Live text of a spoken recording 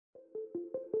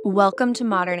Welcome to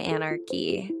Modern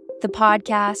Anarchy, the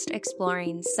podcast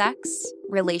exploring sex,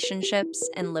 relationships,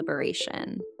 and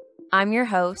liberation. I'm your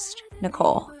host,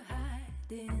 Nicole.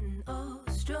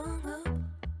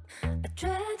 I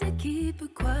tried to keep her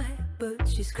quiet, but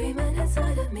she's screaming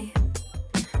inside of me.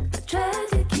 I tried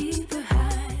to keep her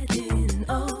hiding,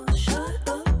 oh, shut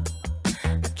up.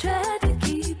 I tried to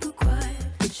keep her quiet,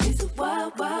 but she's a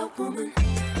wild, wild woman.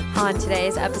 On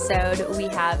today's episode, we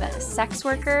have sex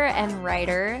worker and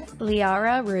writer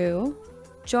Liara Roux.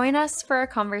 Join us for a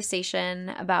conversation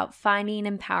about finding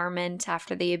empowerment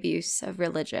after the abuse of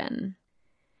religion.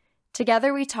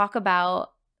 Together, we talk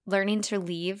about learning to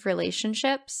leave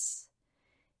relationships,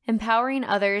 empowering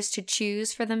others to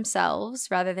choose for themselves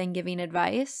rather than giving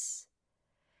advice,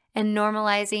 and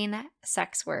normalizing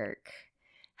sex work.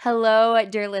 Hello,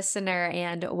 dear listener,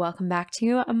 and welcome back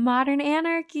to Modern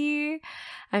Anarchy.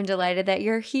 I'm delighted that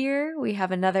you're here. We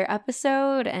have another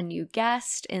episode, a new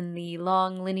guest in the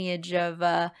long lineage of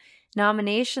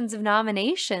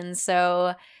nominations.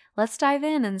 So let's dive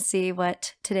in and see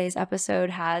what today's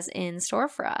episode has in store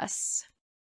for us.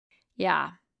 Yeah,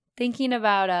 thinking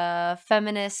about a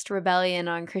feminist rebellion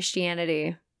on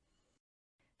Christianity.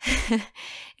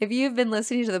 If you've been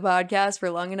listening to the podcast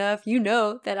for long enough, you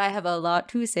know that I have a lot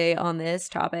to say on this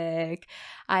topic.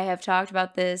 I have talked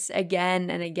about this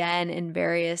again and again in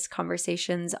various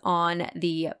conversations on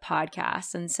the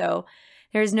podcast. And so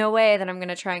there's no way that I'm going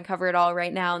to try and cover it all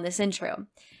right now in this intro.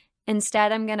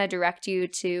 Instead, I'm going to direct you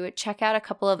to check out a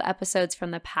couple of episodes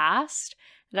from the past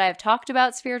that I have talked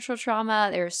about spiritual trauma.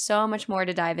 There's so much more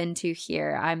to dive into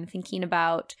here. I'm thinking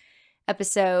about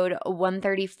episode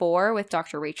 134 with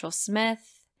Dr. Rachel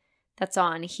Smith. That's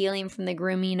on healing from the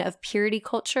grooming of purity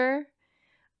culture.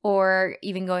 Or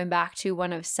even going back to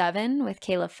 107 with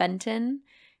Kayla Fenton,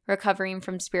 recovering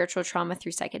from spiritual trauma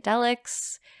through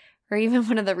psychedelics. Or even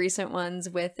one of the recent ones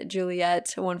with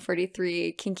Juliet,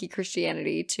 143, kinky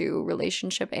Christianity to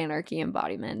relationship anarchy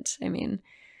embodiment. I mean,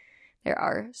 there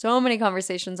are so many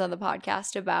conversations on the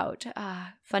podcast about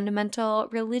fundamental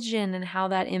religion and how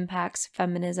that impacts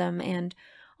feminism and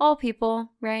all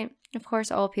people, right? Of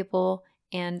course, all people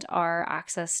and our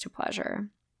access to pleasure.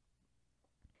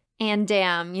 And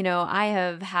damn, I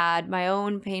have had my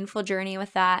own painful journey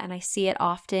with that, and I see it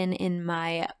often in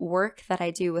my work that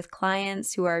I do with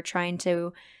clients who are trying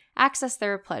to access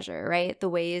their pleasure, right? The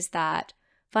ways that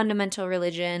fundamental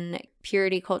religion,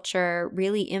 purity culture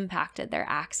really impacted their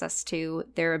access to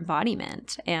their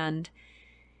embodiment. And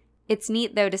it's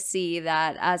neat, though, to see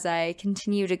that as I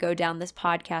continue to go down this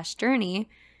podcast journey,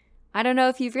 I don't know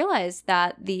if you've realized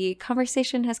that the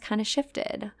conversation has kind of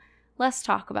shifted. Less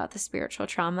talk about the spiritual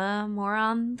trauma, more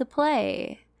on the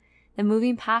play, and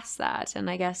moving past that. And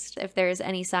I guess if there's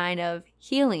any sign of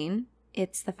healing,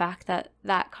 it's the fact that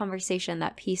that conversation,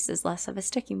 that piece is less of a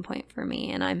sticking point for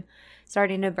me. And I'm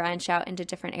starting to branch out into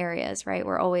different areas, right?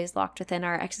 We're always locked within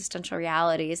our existential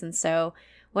realities. And so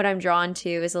what I'm drawn to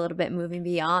is a little bit moving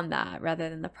beyond that rather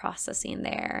than the processing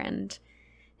there. And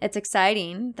it's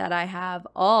exciting that I have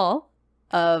all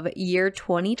of year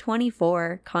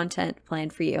 2024 content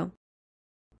planned for you.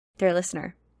 Dear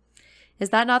listener,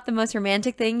 is that not the most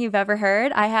romantic thing you've ever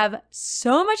heard? I have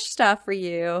so much stuff for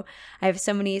you. I have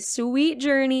so many sweet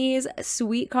journeys,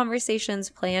 sweet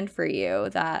conversations planned for you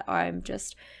that I'm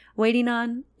just waiting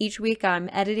on. Each week I'm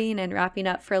editing and wrapping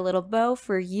up for a little bow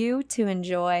for you to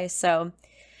enjoy. So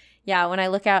yeah, when I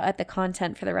look out at the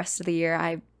content for the rest of the year,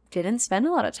 I didn't spend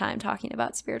a lot of time talking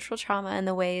about spiritual trauma in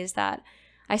the ways that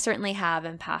I certainly have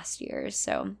in past years.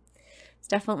 So it's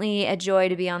definitely a joy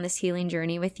to be on this healing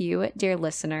journey with you, dear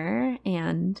listener.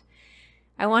 And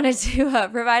I wanted to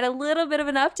provide a little bit of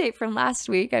an update from last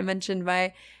week. I mentioned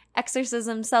my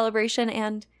exorcism celebration,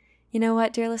 and you know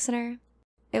what, dear listener?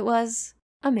 It was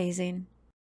amazing.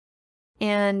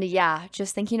 And yeah,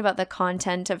 just thinking about the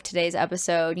content of today's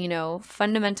episode,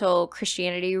 fundamental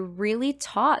Christianity really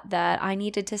taught that I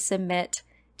needed to submit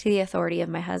to the authority of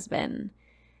my husband,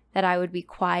 that I would be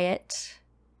quiet,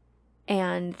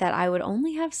 and that I would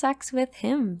only have sex with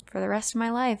him for the rest of my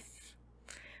life,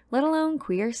 let alone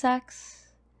queer sex,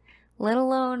 let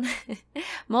alone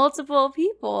multiple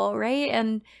people, right?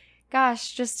 And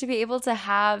gosh, just to be able to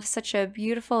have such a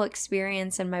beautiful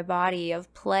experience in my body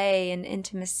of play and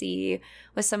intimacy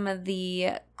with some of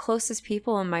the closest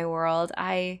people in my world,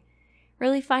 I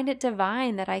really find it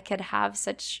divine that I could have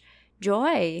such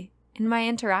joy in my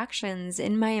interactions,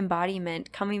 in my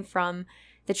embodiment, coming from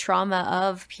the trauma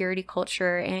of purity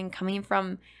culture and coming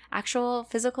from actual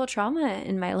physical trauma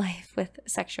in my life with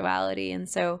sexuality. And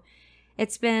so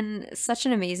it's been such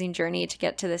an amazing journey to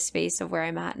get to this space of where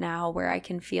I'm at now, where I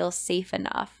can feel safe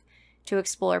enough to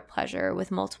explore pleasure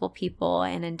with multiple people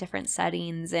and in different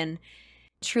settings, and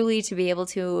truly to be able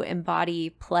to embody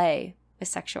play with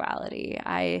sexuality.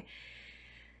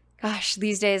 Gosh,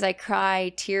 these days I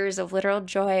cry tears of literal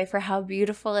joy for how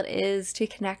beautiful it is to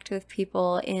connect with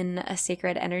people in a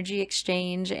sacred energy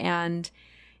exchange. And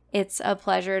it's a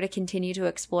pleasure to continue to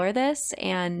explore this.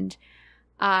 And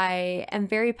I am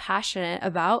very passionate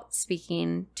about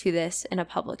speaking to this in a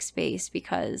public space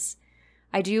because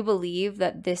I do believe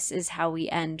that this is how we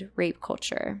end rape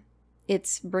culture.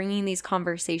 It's bringing these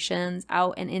conversations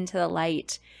out and into the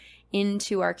light,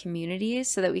 into our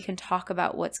communities, so that we can talk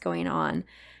about what's going on.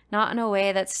 Not in a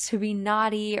way that's to be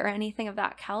naughty or anything of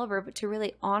that caliber, but to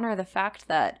really honor the fact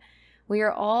that we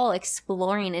are all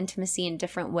exploring intimacy in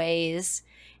different ways.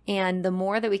 And the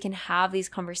more that we can have these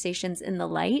conversations in the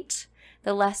light,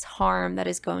 the less harm that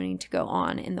is going to go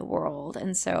on in the world.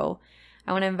 And so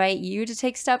I want to invite you to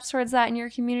take steps towards that in your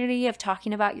community, of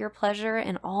talking about your pleasure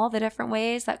in all the different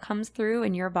ways that comes through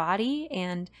in your body.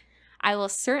 And I will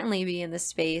certainly be in this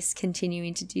space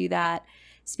continuing to do that,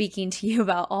 speaking to you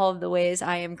about all of the ways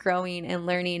I am growing and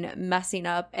learning, messing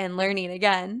up and learning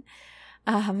again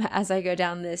as I go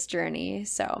down this journey.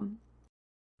 So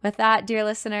with that, dear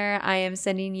listener, I am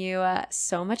sending you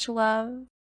so much love,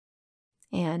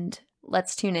 and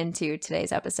let's tune into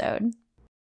today's episode.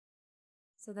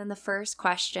 So then the first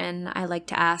question I like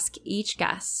to ask each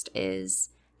guest is,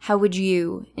 how would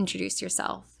you introduce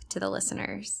yourself to the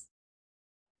listeners?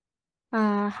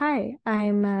 Hi,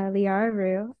 I'm Liara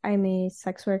Roux. I'm a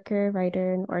sex worker,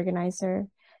 writer, and organizer.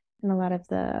 And a lot of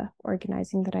the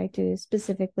organizing that I do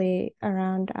specifically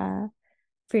around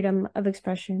freedom of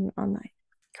expression online.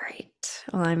 Great.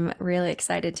 Well, I'm really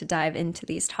excited to dive into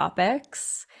these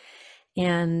topics.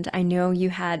 And I know you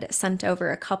had sent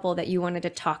over a couple that you wanted to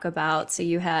talk about. So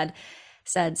you had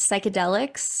said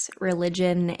psychedelics,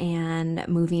 religion, and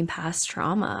moving past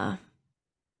trauma.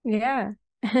 Yeah.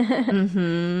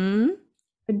 Mm-hmm.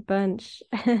 Good bunch.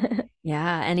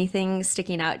 Yeah. Anything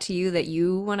sticking out to you that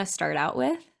you want to start out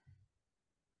with?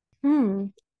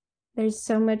 There's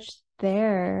so much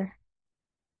there.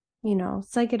 You know,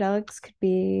 psychedelics could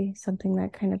be something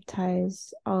that kind of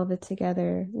ties all of it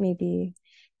together, maybe.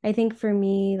 I think for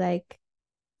me, like,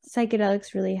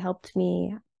 psychedelics really helped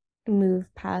me move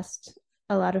past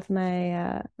a lot of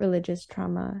my religious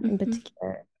trauma in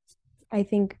particular. I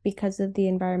think because of the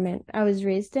environment I was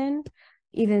raised in,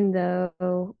 even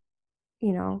though,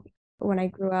 you know, when I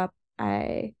grew up,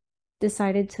 I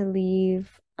decided to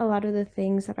leave a lot of the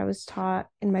things that I was taught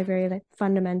in my very like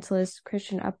fundamentalist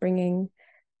Christian upbringing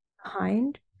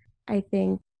behind. I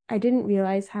think I didn't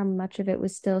realize how much of it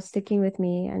was still sticking with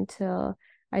me until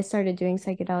I started doing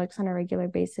psychedelics on a regular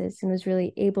basis and was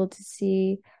really able to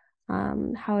see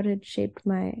how it had shaped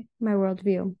my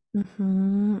worldview.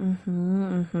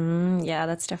 Yeah,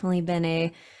 that's definitely been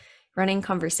a running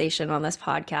conversation on this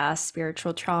podcast,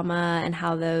 spiritual trauma and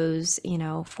how those,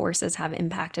 forces have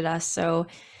impacted us. So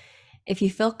if you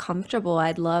feel comfortable,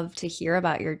 I'd love to hear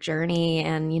about your journey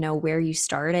and, where you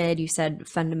started. You said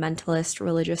fundamentalist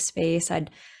religious space.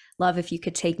 I'd love if you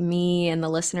could take me and the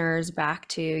listeners back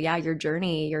to, your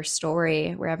journey, your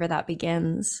story, wherever that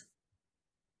begins.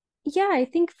 Yeah, I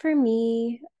think for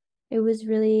me, it was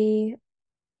really,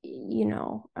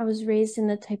 I was raised in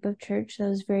the type of church that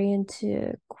was very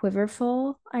into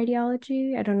Quiverfull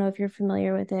ideology. I don't know if you're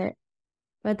familiar with it,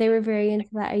 but they were very into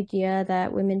the idea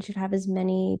that women should have as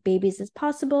many babies as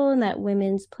possible and that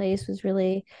women's place was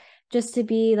really just to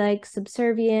be like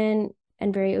subservient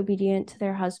and very obedient to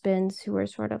their husbands, who were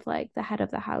sort of like the head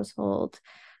of the household,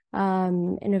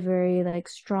 in a very like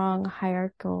strong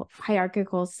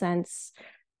hierarchical sense.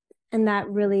 And that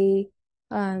really,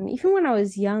 even when I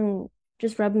was young,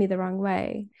 just rubbed me the wrong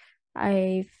way.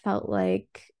 I felt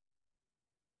like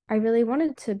I really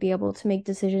wanted to be able to make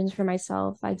decisions for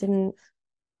myself. I didn't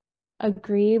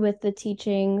agree with the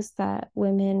teachings that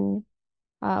women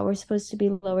were supposed to be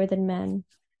lower than men,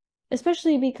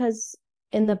 especially because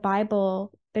in the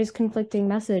Bible, there's conflicting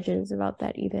messages about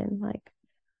that even. Like,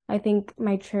 I think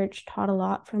my church taught a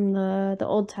lot from the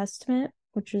Old Testament,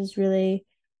 which is really,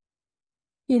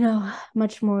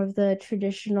 much more of the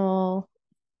traditional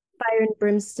fire and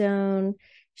brimstone,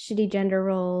 shitty gender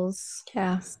roles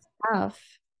stuff.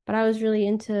 But I was really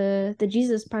into the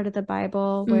Jesus part of the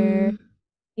Bible where,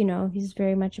 he's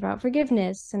very much about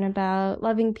forgiveness and about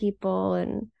loving people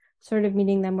and sort of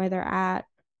meeting them where they're at.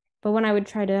 But when I would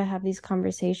try to have these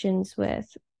conversations with,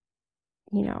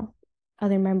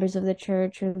 other members of the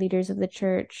church or leaders of the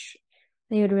church,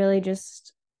 they would really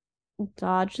just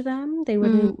dodge them. They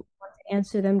wouldn't want to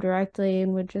answer them directly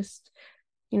and would just,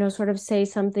 sort of say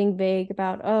something vague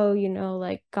about,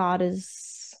 like God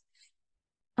is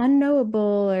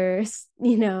unknowable, or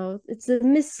it's a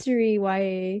mystery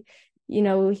why,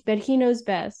 but he knows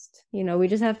best. We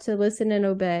just have to listen and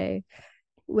obey,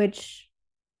 which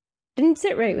didn't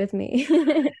sit right with me.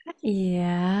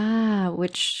 Yeah,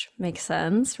 which makes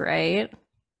sense, right?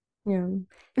 Yeah.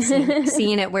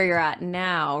 Seeing it where you're at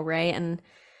now, right? And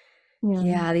Yeah.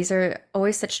 yeah, these are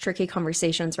always such tricky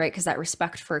conversations, right? Because that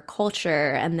respect for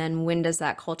culture, and then when does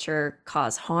that culture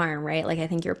cause harm, right? Like I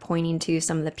think you're pointing to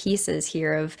some of the pieces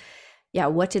here of, yeah,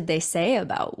 what did they say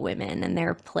about women and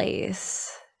their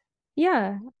place?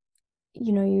 Yeah.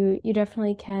 You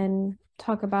definitely can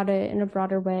talk about it in a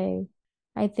broader way.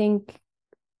 I think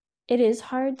it is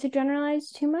hard to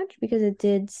generalize too much because it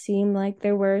did seem like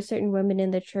there were certain women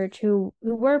in the church who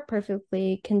were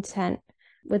perfectly content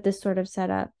with this sort of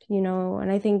setup,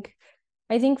 and I think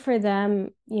for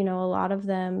them, a lot of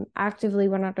them actively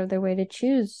went out of their way to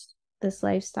choose this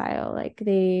lifestyle. Like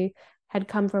they had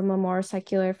come from a more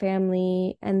secular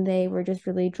family and they were just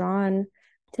really drawn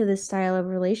to this style of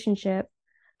relationship.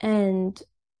 And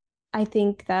I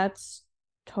think that's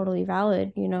totally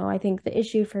valid. I think the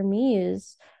issue for me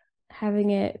is having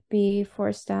it be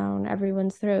forced down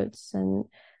everyone's throats, and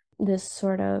this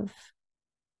sort of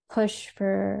push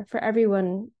for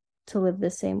everyone to live the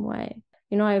same way.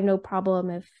 I have no problem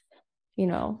if,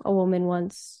 a woman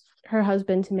wants her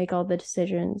husband to make all the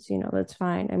decisions, that's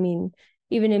fine. I mean,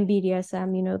 even in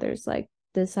BDSM, there's like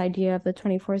this idea of the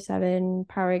 24/7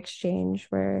 power exchange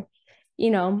where,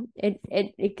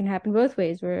 it can happen both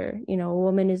ways where, a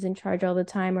woman is in charge all the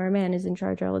time or a man is in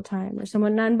charge all the time or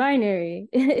someone non-binary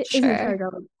is in Sure. charge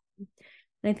all the time.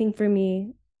 And I think for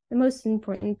me, the most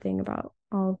important thing about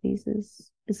all of these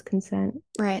is consent.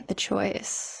 Right, the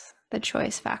choice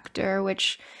factor,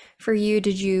 which for you,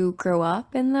 did you grow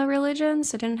up in the religion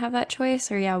so didn't have that choice?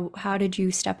 Or yeah, how did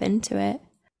you step into it?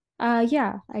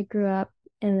 Yeah, I grew up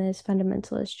in this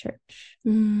fundamentalist church.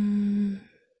 Mm.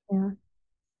 Yeah.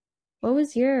 What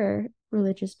was your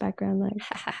religious background like?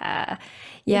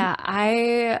 Yeah,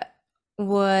 I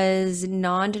was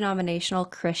non-denominational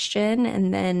Christian,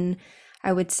 and then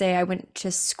I would say I went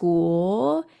to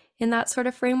school in that sort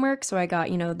of framework. So I got,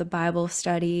 the Bible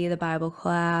study, the Bible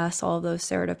class, all of those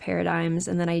sort of paradigms.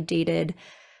 And then I dated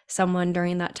someone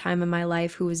during that time in my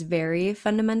life who was very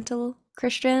fundamental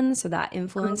Christian. So that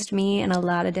influenced me in a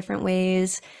lot of different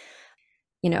ways.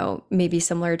 Maybe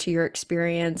similar to your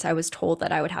experience, I was told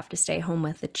that I would have to stay home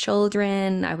with the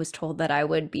children. I was told that I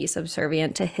would be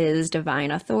subservient to his divine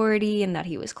authority and that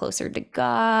he was closer to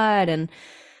God. And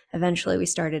eventually we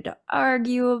started to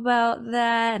argue about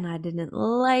that, and I didn't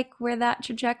like where that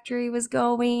trajectory was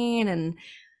going. And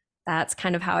that's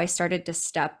kind of how I started to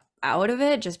step out of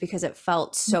it just because it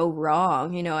felt so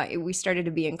wrong. We started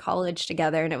to be in college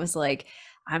together, and it was like,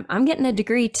 I'm getting a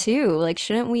degree too. Like,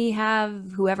 shouldn't we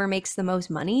have whoever makes the most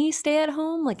money stay at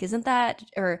home? Like, isn't that,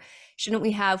 or shouldn't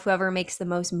we have whoever makes the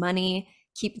most money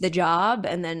keep the job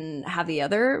and then have the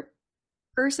other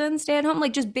person stay at home?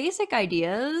 Like, just basic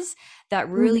ideas that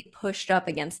Mhm. really pushed up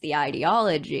against the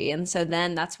ideology. And so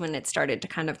then that's when it started to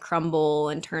kind of crumble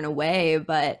and turn away.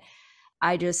 But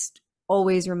I just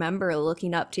always remember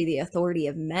looking up to the authority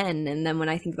of men. And then when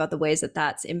I think about the ways that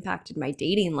that's impacted my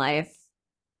dating life,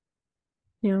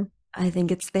 Yeah. I think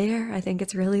it's there. I think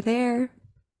it's really there.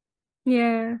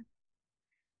 Yeah.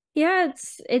 Yeah,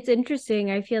 it's interesting.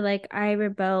 I feel like I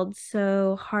rebelled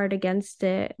so hard against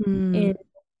it Mm, in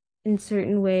in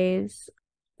certain ways.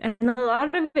 And a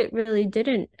lot of it really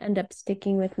didn't end up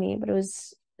sticking with me, but it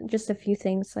was just a few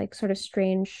things like sort of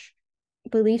strange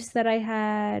beliefs that I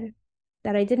had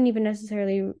that I didn't even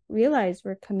necessarily realize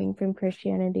were coming from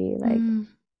Christianity. Like mm,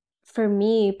 for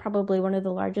me, probably one of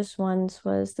the largest ones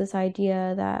was this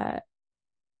idea that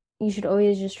you should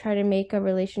always just try to make a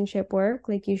relationship work.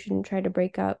 Like you shouldn't try to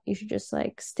break up. You should just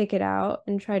like stick it out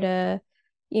and try to,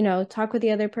 talk with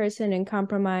the other person and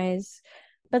compromise.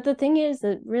 But the thing is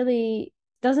that really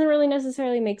doesn't really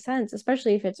necessarily make sense,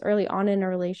 especially if it's early on in a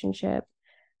relationship.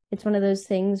 It's one of those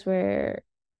things where,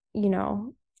 you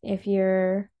know, if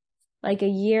you're like a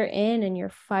year in and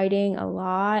you're fighting a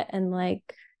lot and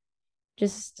like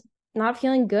just not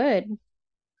feeling good,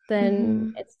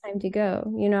 then mhm, it's time to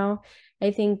go,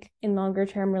 I think in longer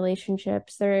term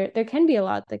relationships there can be a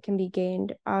lot that can be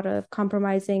gained out of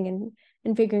compromising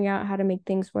and figuring out how to make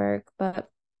things work. But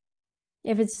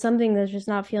if it's something that's just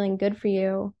not feeling good for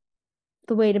you,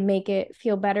 the way to make it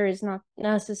feel better is not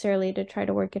necessarily to try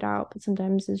to work it out, but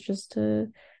sometimes it's just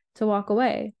to walk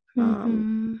away.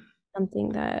 mhm. Something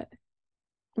that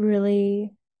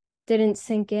really didn't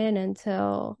sink in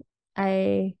until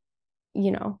I,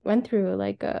 went through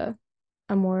like a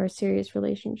more serious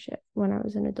relationship when I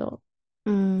was an adult.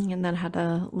 And then had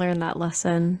to learn that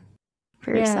lesson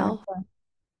for Yeah. yourself.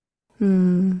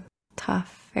 Hmm.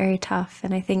 Tough, very tough.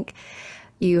 And I think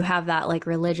you have that like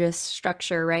religious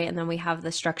structure, right? And then we have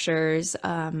the structures,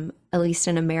 at least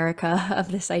in America,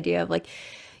 of this idea of like,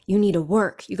 you need to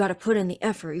work, you got to put in the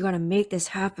effort, you got to make this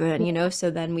happen, you know? So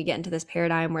then we get into this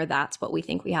paradigm where that's what we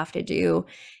think we have to do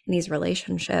in these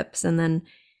relationships. And then,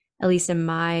 at least in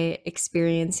my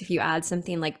experience, if you add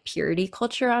something like purity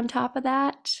culture on top of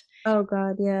that, Oh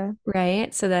God, yeah.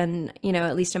 right? So then,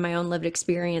 at least in my own lived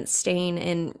experience, staying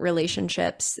in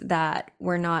relationships that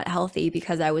were not healthy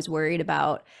because I was worried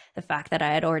about the fact that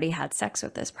I had already had sex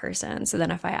with this person. So then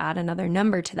if I add another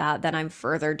number to that, then I'm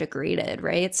further degraded,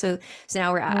 right? So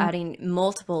now we're Yeah. adding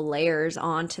multiple layers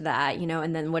onto that,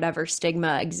 and then whatever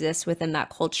stigma exists within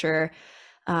that culture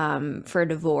for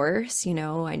divorce.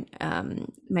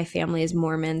 My family is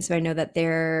Mormon, so I know that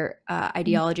their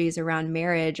ideologies around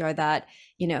marriage are that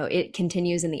it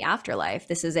continues in the afterlife.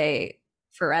 This is a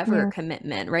forever Yeah.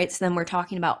 commitment, right? So then we're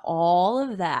talking about all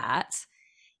of that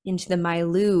into the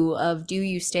milieu of, do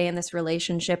you stay in this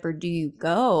relationship or do you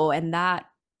go? And that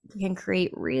can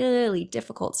create really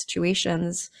difficult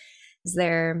situations. Is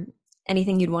there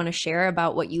anything you'd want to share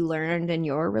about what you learned in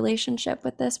your relationship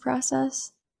with this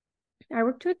process? I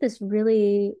worked with this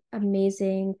really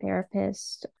amazing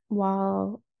therapist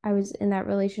while I was in that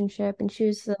relationship, and she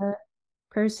was the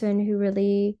person who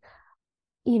really,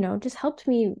 just helped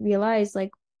me realize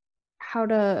like how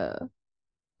to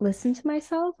listen to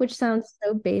myself, which sounds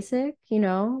so basic,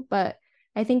 but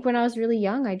I think when I was really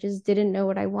young, I just didn't know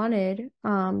what I wanted,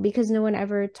 because no one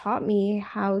ever taught me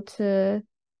how to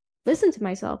listen to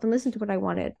myself and listen to what I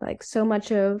wanted. Like so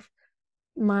much of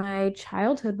my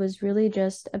childhood was really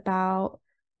just about,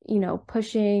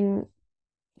 pushing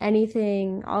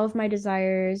anything, all of my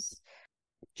desires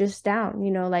just down,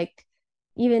 like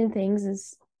even things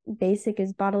as basic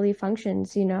as bodily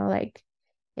functions, like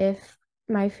if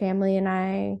my family and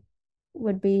I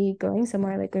would be going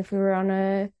somewhere, like if we were on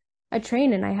a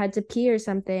train and I had to pee or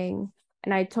something,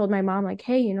 and I told my mom like,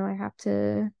 hey, I have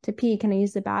to pee, can I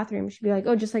use the bathroom? She'd be like,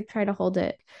 oh, just like try to hold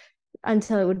it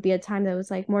until it would be a time that was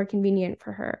like more convenient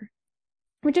for her,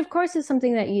 which of course is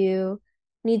something that you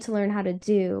need to learn how to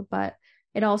do, but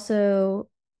it also,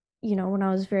 when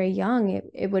I was very young,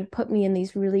 it would put me in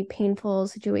these really painful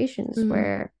situations Mm,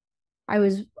 where I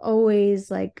was always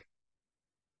like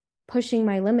pushing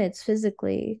my limits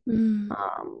physically,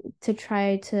 mm, to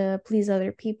try to please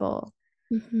other people.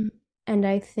 mhm, And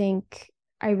I think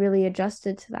I really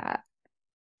adjusted to that.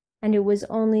 And it was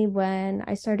only when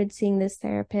I started seeing this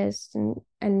therapist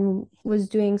and was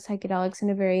doing psychedelics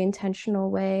in a very intentional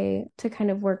way to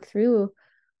kind of work through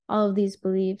all of these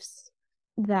beliefs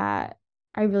that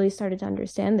I really started to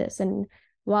understand this. And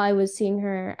while I was seeing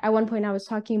her, at one point I was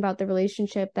talking about the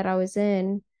relationship that I was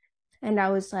in, and I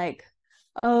was like,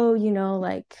 oh,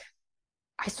 like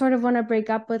I sort of want to break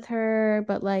up with her,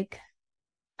 but like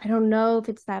I don't know if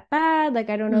it's that bad. Like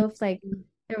I don't mm, know if like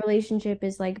the relationship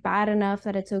is like bad enough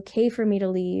that it's okay for me to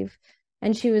leave.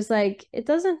 And she was like, it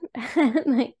doesn't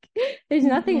like there's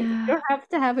nothing, you yeah, don't have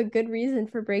to have a good reason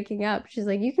for breaking up. She's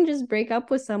like, you can just break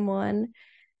up with someone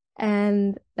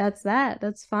and that's that.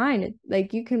 That's fine.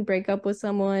 Like you can break up with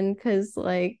someone because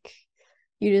like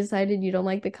you decided you don't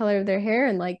like the color of their hair,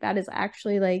 and like that is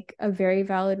actually like a very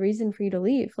valid reason for you to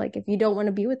leave. Like if you don't want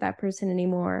to be with that person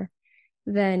anymore,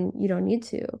 then you don't need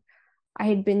to. I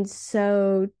had been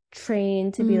so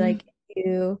trained to be mm, like, if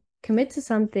you commit to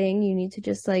something, you need to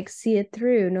just like see it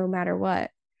through no matter what.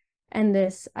 And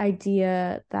this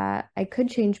idea that I could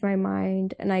change my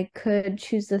mind and I could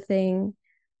choose the thing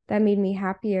that made me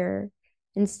happier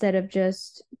instead of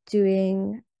just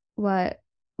doing what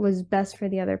was best for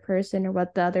the other person or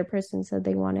what the other person said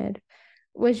they wanted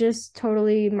was just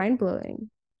totally mind blowing.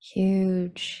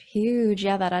 huge, huge.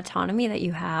 Yeah, that autonomy that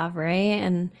you have, right?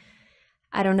 And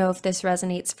I don't know if this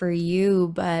resonates for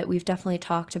you, but we've definitely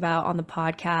talked about on the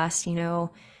podcast,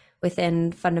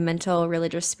 within fundamental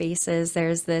religious spaces,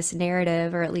 there's this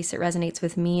narrative, or at least it resonates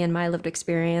with me and my lived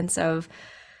experience of,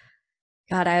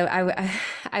 God,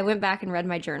 I went back and read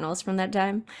my journals from that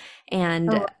time,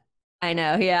 and Oh, I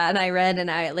know, yeah, and I read, and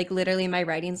I like literally my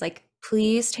writings like,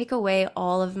 please take away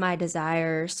all of my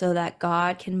desires so that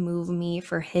God can move me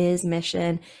for his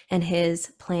mission and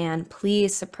his plan.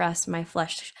 Please suppress my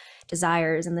flesh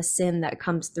desires and the sin that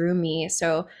comes through me.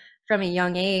 So from a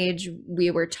young age,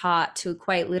 we were taught to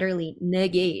quite literally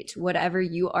negate whatever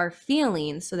you are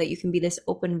feeling so that you can be this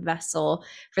open vessel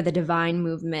for the divine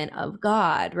movement of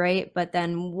God, right? But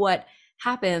then what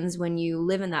happens when you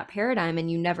live in that paradigm and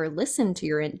you never listen to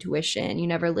your intuition, you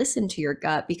never listen to your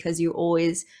gut because you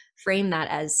always frame that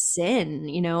as sin,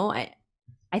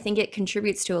 I think it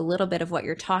contributes to a little bit of what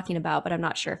you're talking about, but I'm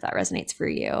not sure if that resonates for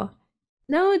you.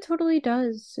 No, it totally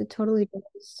does. It totally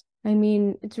does. I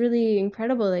mean, it's really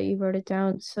incredible that you wrote it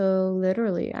down so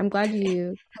literally. I'm glad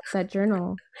you kept that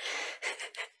journal.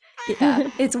 Yeah,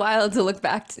 it's wild to look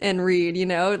back and read,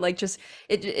 like just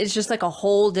it's just like a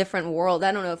whole different world.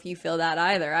 I don't know if you feel that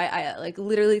either. I like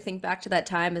literally think back to that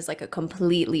time as like a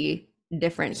completely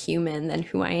different human than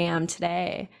who I am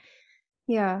today.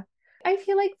 Yeah. I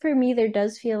feel like for me, there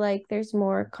does feel like there's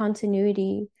more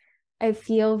continuity. I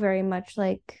feel very much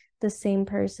like the same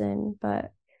person,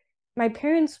 but my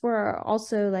parents were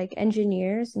also like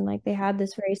engineers and like they had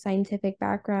this very scientific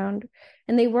background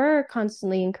and they were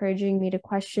constantly encouraging me to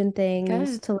question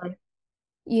things, Good. to like,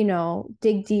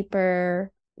 dig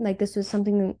deeper. Like this was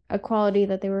something, a quality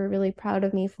that they were really proud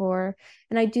of me for.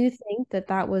 And I do think that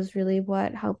that was really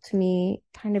what helped me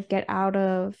kind of get out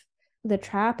of the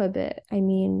trap a bit. I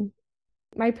mean,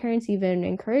 my parents even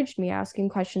encouraged me asking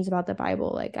questions about the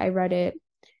Bible. Like I read it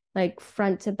like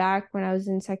front to back when I was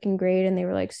in second grade and they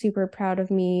were like super proud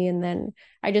of me. And then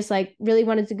I just like really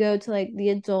wanted to go to like the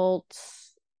adult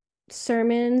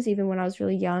sermons even when I was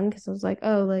really young because I was like,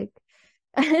 oh, like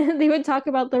they would talk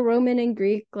about the Roman and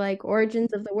Greek like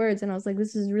origins of the words and I was like,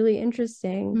 this is really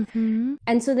interesting. Mm-hmm.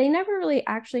 And so they never really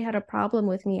actually had a problem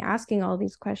with me asking all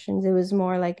these questions. It was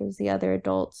more like it was the other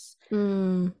adults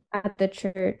Mm, at the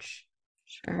church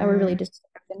that were really sure.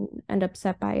 disturbed and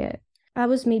upset by it. That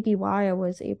was maybe why I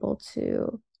was able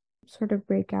to sort of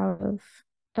break out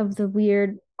of the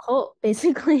weird cult,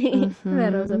 basically,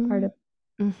 that I was a part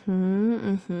Mm-hmm. of. Mm-hmm.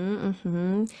 Mm-hmm.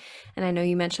 Mm-hmm. And I know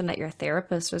you mentioned that your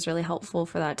therapist was really helpful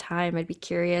for that time. I'd be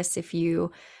curious if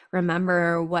you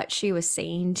remember what she was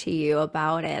saying to you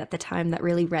about it at the time that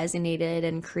really resonated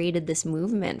and created this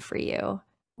movement for you.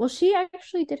 Well, she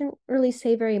actually didn't really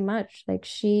say very much. Like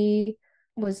she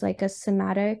was like a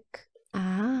somatic,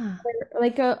 Ah.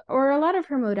 or a lot of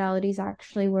her modalities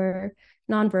actually were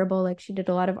nonverbal. Like she did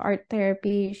a lot of art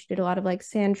therapy, she did a lot of like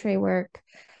sand tray work.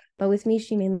 But with me,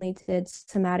 she mainly did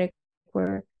somatic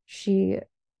where she,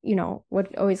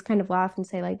 would always kind of laugh and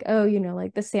say, like, oh,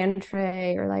 like the sand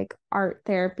tray or like art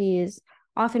therapy is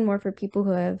often more for people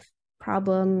who have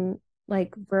problem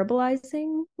like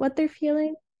verbalizing what they're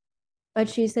feeling. But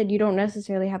she said you don't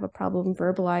necessarily have a problem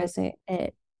verbalizing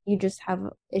it. You just have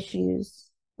issues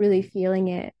really feeling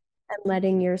it and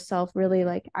letting yourself really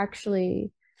like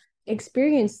actually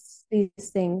experience these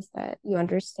things that you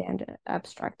understand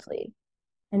abstractly.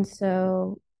 And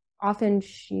so often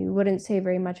she wouldn't say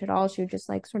very much at all. She would just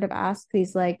like sort of ask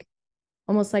these like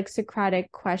almost like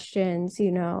Socratic questions,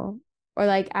 or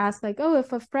like ask like, oh,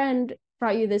 if a friend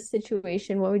brought you this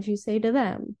situation, what would you say to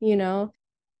them?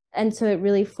 And so it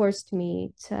really forced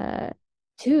me to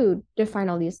define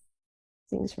all these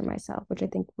things for myself, which I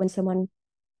think when someone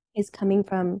is coming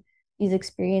from these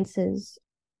experiences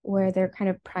where they're kind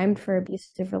of primed for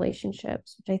abusive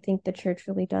relationships, which I think the church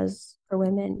really does for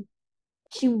women,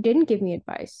 she didn't give me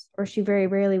advice, or she very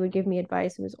rarely would give me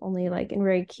advice. It was only like in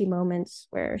very key moments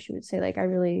where she would say, like, I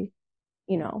really,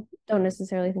 don't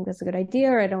necessarily think that's a good idea,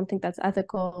 or I don't think that's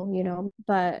ethical,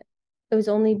 but it was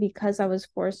only because I was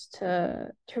forced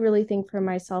to really think for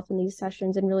myself in these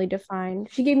sessions and really define.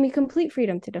 She gave me complete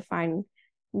freedom to define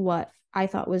what I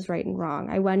thought was right and wrong.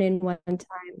 I went in one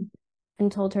time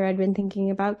and told her I'd been thinking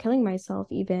about killing myself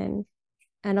even.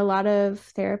 And a lot of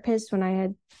therapists, when I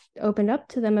had opened up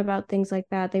to them about things like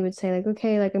that, they would say, like,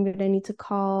 okay, like I'm gonna need to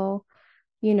call,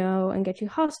 and get you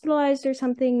hospitalized or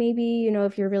something, maybe,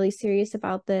 if you're really serious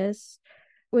about this,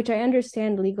 which I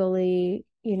understand legally,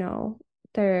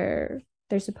 they're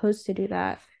supposed to do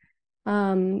that.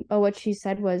 But what she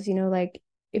said was, like,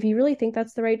 if you really think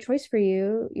that's the right choice for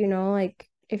you, like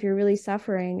if you're really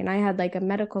suffering, and I had like a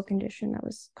medical condition that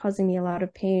was causing me a lot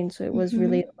of pain, so it was Mm-hmm.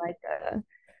 really like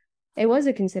it was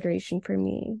a consideration for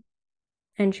me.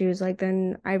 And she was like,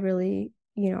 then I really,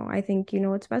 I think you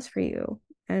know what's best for you.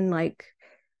 And like,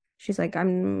 she's like,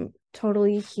 I'm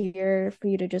totally here for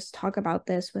you to just talk about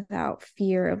this without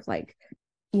fear of like,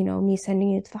 me sending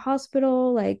you to the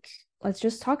hospital. Like, let's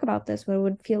just talk about this, what it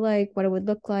would feel like, what it would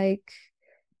look like,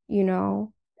 you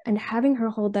know. And having her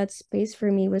hold that space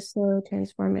for me was so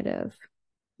transformative.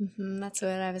 Mm-hmm. That's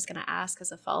what I was going to ask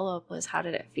as a follow-up was how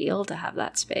did it feel to have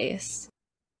that space?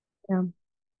 Yeah.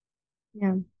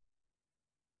 Yeah.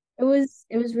 It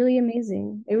was really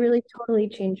amazing. It really totally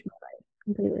changed my life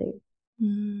completely.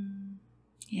 Mm.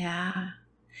 Yeah.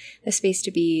 The space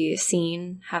to be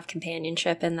seen, have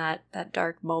companionship in that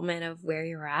dark moment of where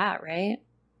you're at, right?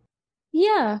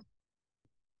 Yeah.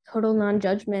 Total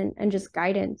non-judgment and just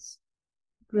guidance,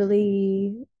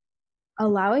 really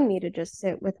allowing me to just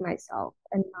sit with myself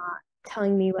and not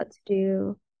telling me what to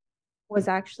do was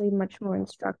actually much more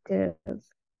instructive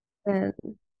than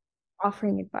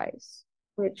offering advice,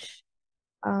 which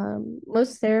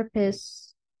most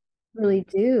therapists really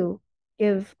do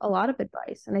give a lot of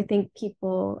advice. And I think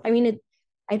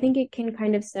I think it can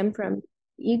kind of stem from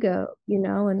ego,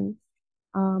 and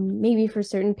maybe for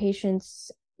certain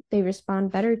patients, they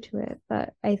respond better to it.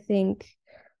 But I think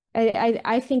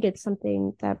it's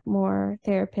something that more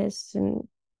therapists and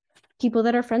people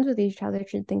that are friends with each other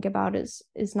should think about is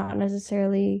not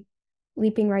necessarily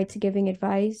leaping right to giving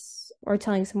advice or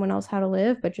telling someone else how to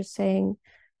live, but just saying,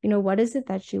 what is it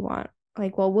that you want?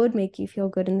 Like, what would make you feel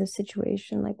good in this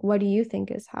situation? Like, what do you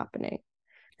think is happening?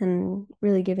 And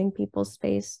really giving people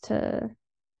space to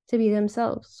be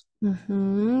themselves.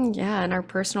 Yeah, in our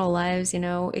personal lives,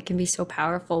 it can be so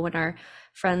powerful when our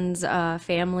friends,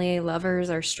 family, lovers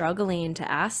are struggling to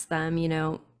ask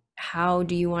them, how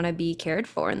do you want to be cared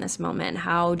for in this moment?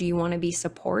 How do you want to be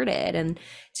supported? And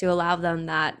to allow them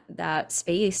that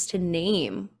space to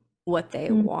name what they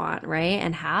Mm. want, right?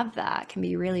 And have that can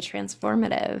be really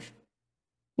transformative.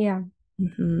 Yeah.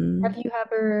 Hmm. Have you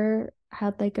ever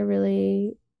had like a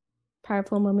really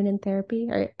powerful moment in therapy?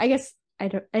 Or I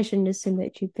shouldn't assume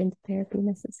that you've been to therapy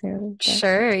necessarily, but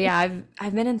Sure. Yeah,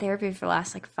 I've been in therapy for the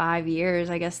last like 5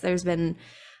 years. I guess there's been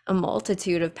a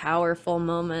multitude of powerful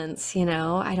moments.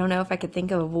 I don't know if I could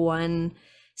think of one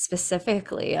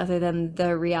specifically other than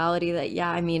the reality that, yeah,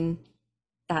 I mean,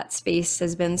 that space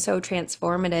has been so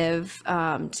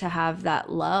transformative, to have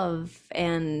that love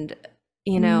and,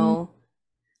 you mm, know,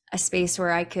 a space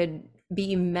where I could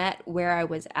be met where I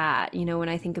was at. When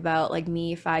I think about like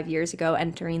me 5 years ago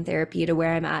entering therapy to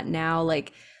where I'm at now,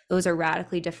 like those are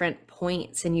radically different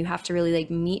points. And you have to really like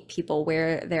meet people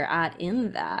where they're at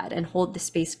in that and hold the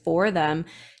space for them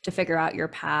to figure out your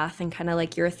path. And kind of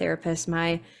like your therapist,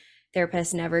 my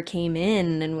therapist never came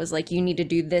in and was like, you need to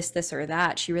do this, or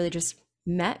that. She really just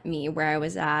met me where I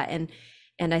was at.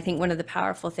 And I think one of the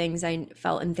powerful things I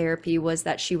felt in therapy was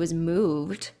that she was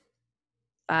moved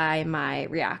by my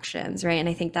reactions, right? And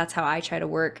I think that's how I try to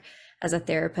work as a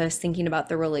therapist, thinking about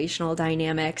the relational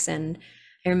dynamics. And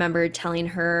I remember telling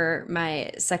her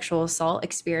my sexual assault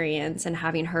experience and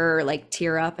having her like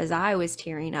tear up as I was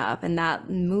tearing up. And that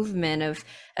movement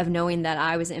of knowing that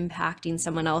I was impacting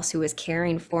someone else who was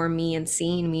caring for me and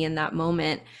seeing me in that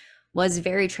moment was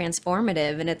very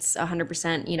transformative. And it's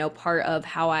 100%, part of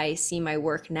how I see my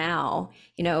work now,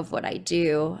 of what I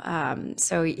do.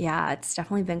 So yeah, it's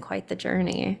definitely been quite the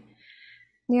journey.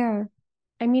 yeah.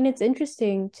 I mean, it's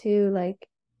interesting too. Like,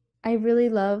 I really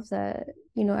love that,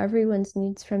 everyone's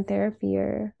needs from therapy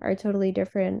are totally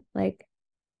different. Like,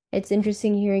 it's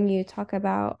interesting hearing you talk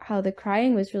about how the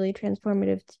crying was really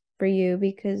transformative for you,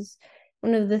 because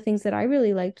one of the things that I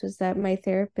really liked was that my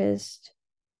therapist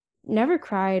never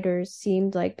cried or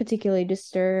seemed like particularly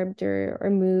disturbed or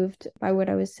moved by what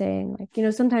I was saying.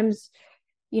 Like, sometimes,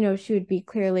 she would be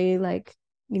clearly like,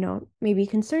 maybe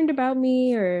concerned about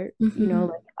me or, Hmm.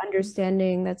 like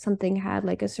understanding that something had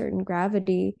like a certain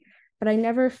gravity, but I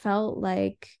never felt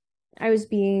like I was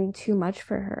being too much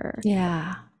for her,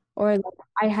 Yeah, or like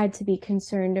I had to be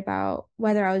concerned about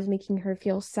whether I was making her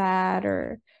feel sad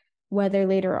or whether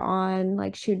later on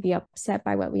like she would be upset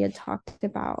by what we had talked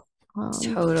about.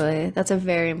 totally. That's a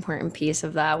very important piece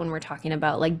of that when we're talking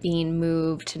about like being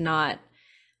moved to not.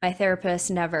 My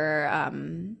therapist never,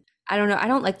 I don't know, I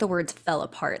don't like the words fell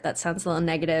apart. That sounds a little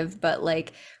negative, but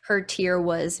like her tear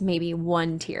was maybe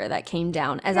one tear that came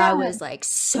down as I Yeah, was like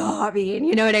sobbing,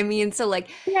 you know what I mean? So like,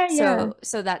 yeah, yeah.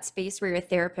 so that space where your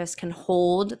therapist can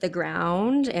hold the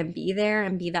ground and be there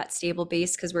and be that stable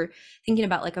base, because we're thinking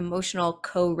about like emotional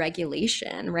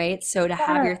co-regulation, right? So to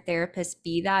have Yeah. your therapist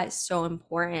be that is so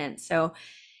important. So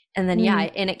and then, yeah,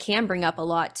 Mm. and it can bring up a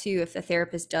lot too. If the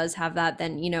therapist does have that,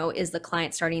 then, is the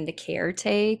client starting to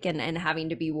caretake and having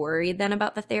to be worried then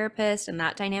about the therapist and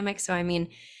that dynamic? So, I mean,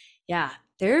 yeah,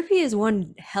 therapy is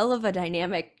one hell of a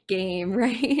dynamic game,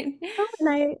 right?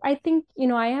 And I think,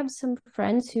 I have some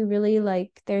friends who really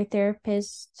like their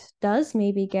therapist does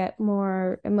maybe get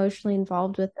more emotionally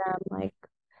involved with them. Like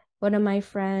one of my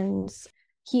friends,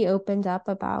 he opened up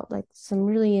about like some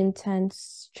really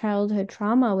intense childhood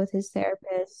trauma with his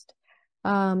therapist.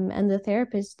 And the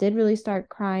therapist did really start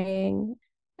crying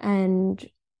and,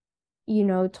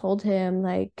 told him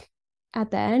like at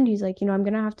the end, he's like, I'm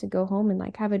gonna have to go home and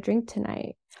like have a drink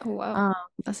tonight. Oh, wow. Um,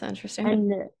 That's interesting.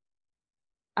 and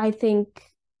I think,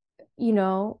 you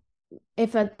know,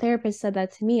 if a therapist said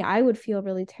that to me, I would feel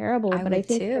really terrible. I But I would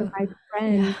think for too. my Yeah.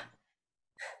 friend,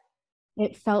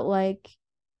 it felt like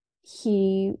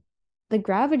he, the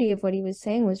gravity of what he was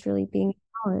saying was really being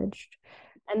acknowledged.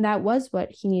 And that was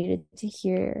what he needed to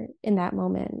hear in that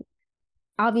moment.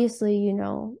 Obviously,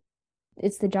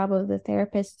 it's the job of the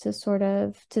therapist to sort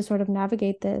of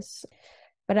navigate this.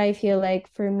 But I feel like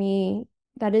for me,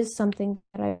 that is something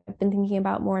that I've been thinking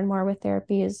about more and more with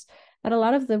therapy, is that a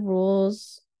lot of the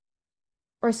rules,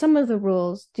 or some of the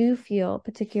rules, do feel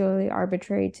particularly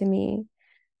arbitrary to me.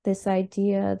 This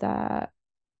idea that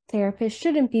therapists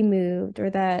shouldn't be moved, or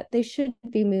that they should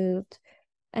be moved,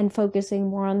 and focusing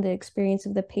more on the experience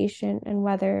of the patient and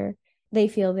whether they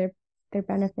feel they're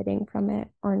benefiting from it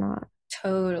or not.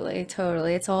 Totally,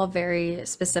 totally. It's all very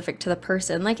specific to the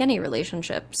person, like any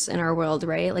relationships in our world,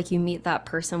 right? Like you meet that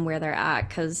person where they're at,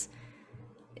 because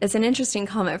it's an interesting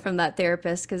comment from that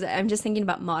therapist, because I'm just thinking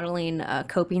about modeling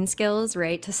coping skills,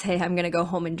 right? To say I'm going to go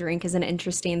home and drink is an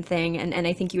interesting thing. And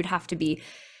I think you'd have to be,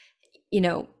 you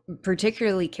know,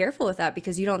 particularly careful with that,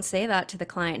 because you don't say that to the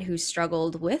client who's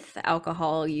struggled with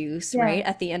alcohol use, Yeah. right?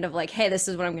 At the end of like, hey, this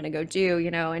is what I'm going to go do,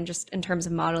 and just in terms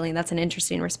of modeling, that's an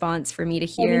interesting response for me to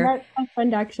I mean, hear. that my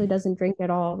friend actually doesn't drink at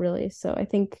all, really. So I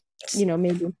think,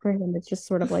 maybe for him, it's just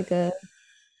sort of like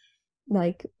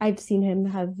I've seen him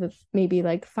have maybe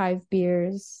like 5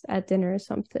 beers at dinner or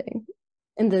something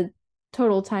in the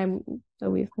total time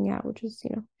that we've hung out, which is,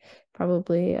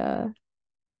 probably,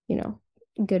 you know,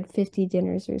 a good 50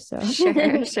 dinners or so.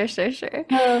 Sure, sure, sure, sure.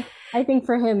 I think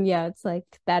for him, yeah, it's like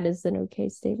that is an okay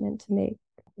statement to make.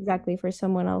 Exactly. For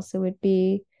someone else,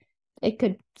 it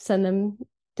could send them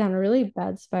down a really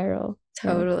bad spiral.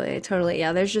 Yeah. Totally, totally.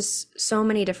 Yeah, there's just so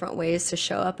many different ways to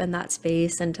show up in that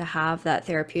space and to have that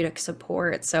therapeutic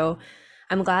support. So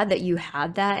I'm glad that you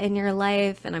had that in your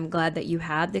life, and I'm glad that you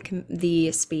had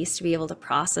the space to be able to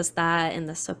process that and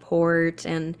the support.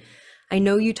 And I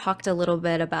know you talked a little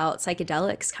bit about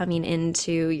psychedelics coming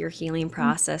into your healing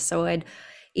process. So I'd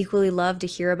equally love to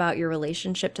hear about your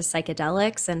relationship to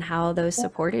psychedelics and how those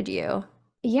supported you.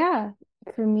 Yeah.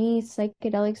 For me,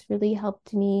 psychedelics really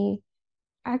helped me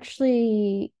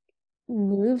actually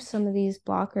move some of these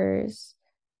blockers.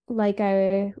 Like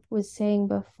I was saying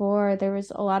before, there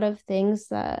was a lot of things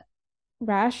that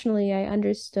rationally I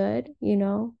understood,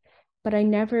 but I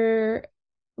never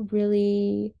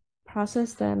really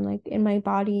processed them like in my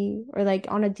body, or like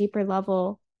on a deeper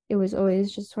level. It was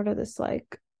always just sort of this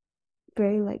like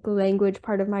very like language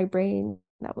part of my brain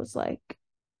that was like,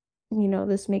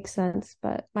 this makes sense,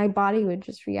 but my body would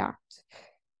just react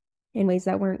in ways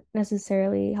that weren't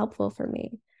necessarily helpful for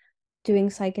me. Doing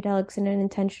psychedelics in an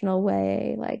intentional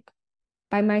way, like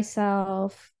by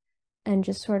myself, and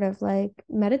just sort of like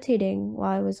meditating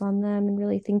while I was on them and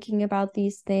really thinking about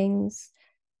these things,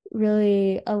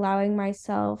 really allowing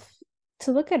myself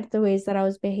to look at the ways that I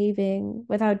was behaving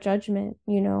without judgment,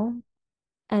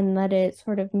 and let it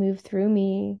sort of move through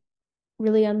me,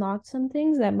 really unlocked some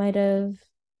things that might have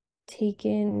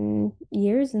taken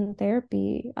years in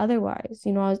therapy otherwise.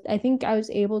 I think I was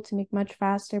able to make much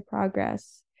faster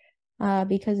progress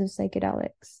because of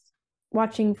psychedelics.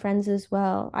 Watching friends as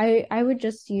well. I would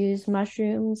just use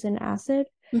mushrooms and acid,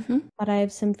 Hmm. but I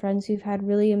have some friends who've had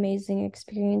really amazing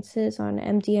experiences on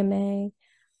MDMA,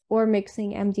 or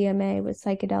mixing MDMA with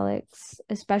psychedelics,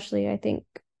 especially, I think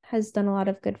has done a lot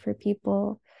of good for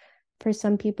people. For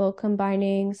some people,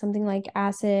 combining something like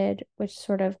acid, which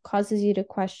sort of causes you to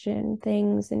question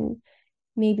things and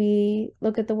maybe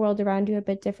look at the world around you a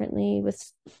bit differently,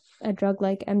 with a drug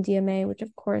like MDMA, which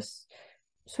of course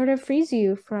sort of frees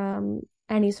you from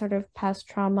any sort of past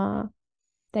trauma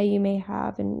that you may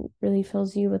have and really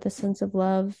fills you with a sense of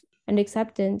love and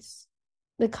acceptance.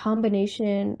 The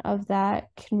combination of that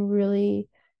can really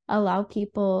allow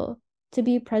people to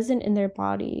be present in their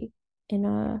body in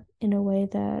a way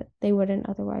that they wouldn't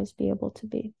otherwise be able to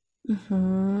be. Yeah,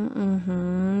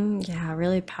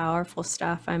 really powerful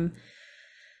stuff. I'm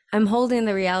holding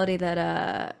the reality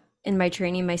that in my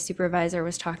training, my supervisor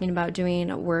was talking about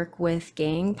doing work with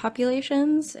gang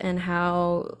populations, and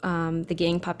how the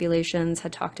gang populations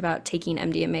had talked about taking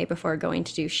MDMA before going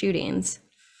to do shootings.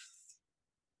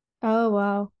 Oh,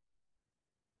 wow.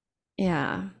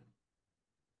 Yeah.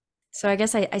 So I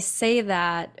guess I say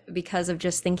that because of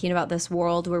just thinking about this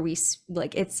world where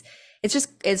like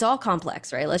it's all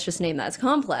complex, right? Let's just name that, it's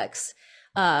complex.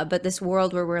 But this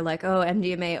world where we're like, oh,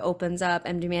 MDMA opens up,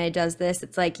 MDMA does this,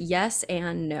 it's like yes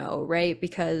and no, right?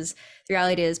 Because the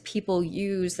reality is people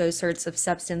use those sorts of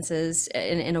substances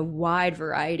in a wide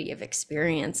variety of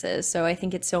experiences. So I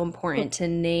think it's so important to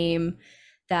name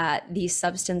that these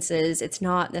substances, it's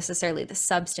not necessarily the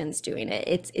substance doing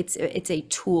it, it's a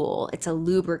tool, it's a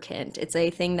lubricant, it's a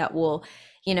thing that will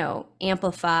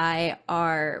amplify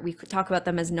we could talk about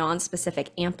them as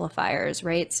non-specific amplifiers,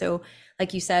 right? So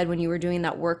like you said, when you were doing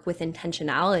that work with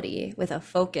intentionality, with a Yeah.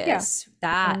 focus,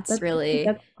 Yeah, that's really,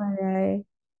 that's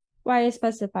why I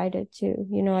specified it too.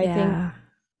 I think yeah.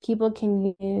 people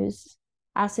can use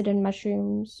acid and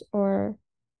mushrooms or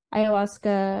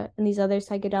ayahuasca and these other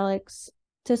psychedelics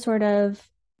to sort of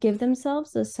give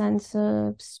themselves a sense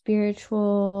of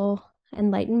spiritual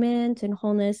enlightenment and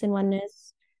wholeness and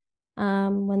oneness,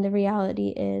 when the reality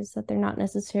is that they're not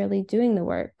necessarily doing the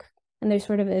work and they're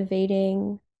sort of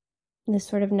evading this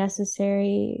sort of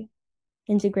necessary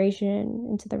integration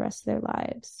into the rest of their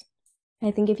lives. I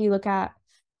think if you look at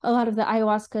a lot of the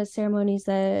ayahuasca ceremonies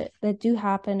that do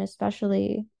happen,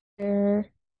 especially, they're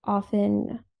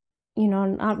often,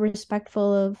 not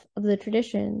respectful of the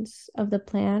traditions of the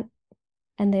plant,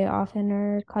 and they often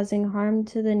are causing harm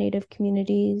to the native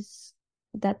communities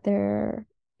that they're,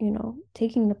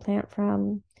 taking the plant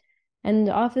from. And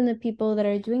often the people that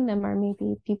are doing them are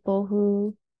maybe people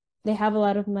who they have a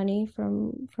lot of money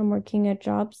from working at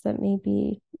jobs that may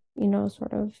be,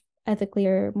 sort of ethically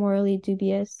or morally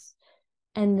dubious.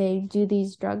 And they do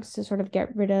these drugs to sort of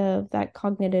get rid of that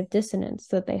cognitive dissonance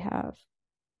that they have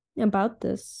about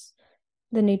the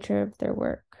nature of their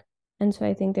work. And so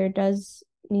I think there does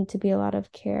need to be a lot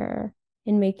of care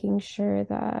in making sure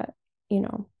that,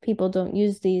 people don't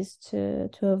use these to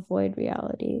avoid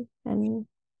reality and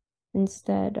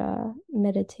instead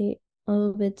meditate a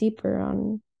little bit deeper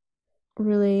on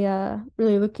really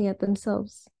looking at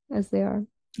themselves as they are.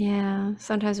 Yeah,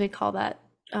 sometimes we call that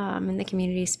in the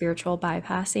community spiritual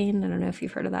bypassing. I don't know if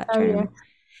you've heard of that Oh yeah. term.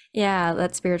 Yeah,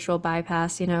 that spiritual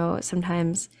bypass,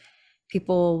 sometimes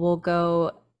people will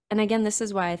go, and again, this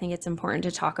is why I think it's important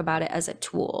to talk about it as a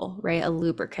tool, right? A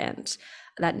lubricant,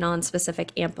 that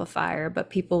non-specific amplifier, but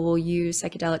people will use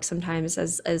psychedelics sometimes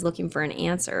as looking for an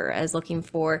answer, as looking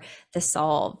for the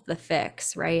solve, the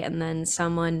fix, right? And then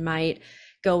someone might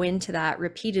go into that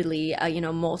repeatedly,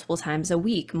 multiple times a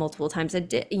week, multiple times a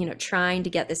day, trying to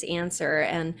get this answer.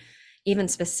 And even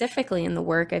specifically in the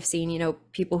work, I've seen,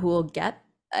 people who will get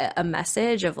a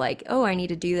message of like, oh, I need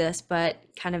to do this, but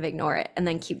kind of ignore it and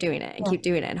then keep doing it and Yeah. keep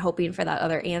doing it and hoping for that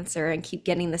other answer and keep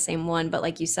getting the same one. But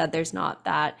like you said, there's not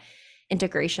that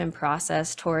integration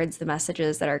process towards the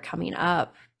messages that are coming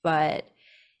up. But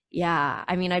yeah,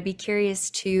 I mean, I'd be curious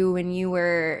too, when you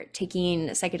were taking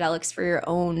psychedelics for your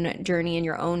own journey and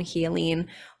your own healing,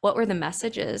 what were the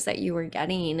messages that you were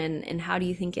getting and how do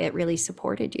you think it really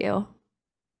supported you?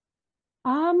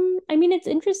 I mean, it's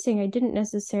interesting. I didn't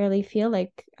necessarily feel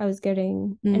like I was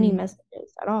getting any Mm,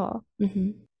 messages at all.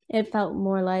 hmm. It felt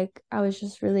more like I was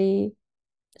just really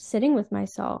sitting with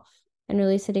myself and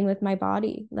really sitting with my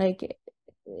body. Like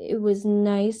it was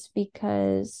nice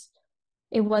because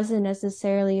it wasn't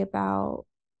necessarily about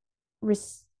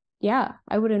res yeah,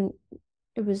 I wouldn't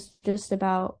it was just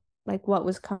about like what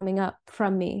was coming up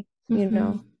from me,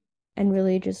 Hmm. and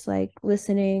really just like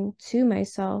listening to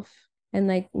myself and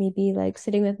like maybe like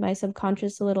sitting with my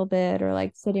subconscious a little bit or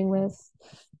like sitting with,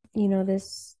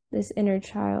 this inner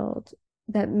child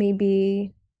that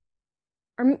maybe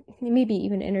or maybe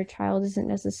even inner child isn't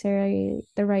necessarily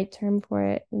the right term for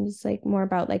it. It's like more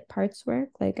about like parts work.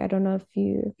 Like I don't know if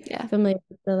you Yeah. familiar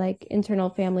with the like internal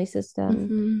family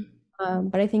system, Hmm.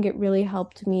 but I think it really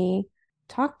helped me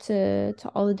talk to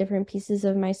all the different pieces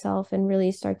of myself and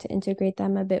really start to integrate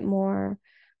them a bit more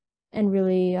and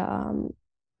really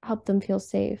help them feel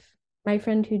safe. My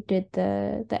friend who did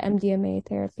the MDMA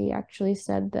therapy actually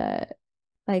said that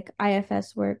like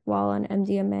IFS work while on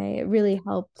MDMA, it really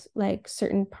helped like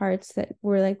certain parts that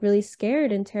were like really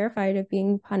scared and terrified of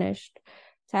being punished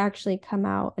to actually come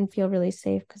out and feel really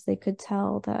safe because they could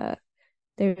tell that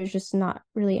there was just not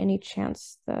really any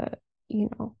chance that, you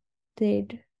know,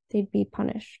 they'd be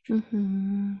punished.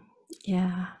 Hmm.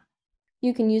 Yeah.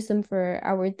 You can use them for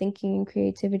outward thinking and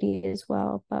creativity as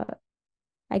well, but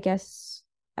I guess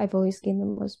I've always gained the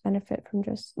most benefit from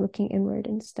just looking inward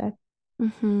instead.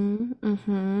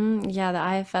 Yeah, the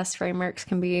IFS frameworks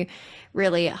can be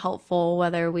really helpful,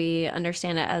 whether we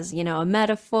understand it as, a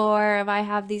metaphor of I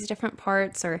have these different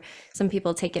parts, or some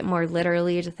people take it more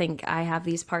literally to think I have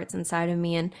these parts inside of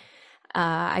me. And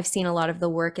I've seen a lot of the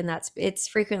work, and it's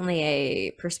frequently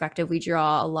a perspective we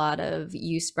draw a lot of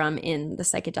use from in the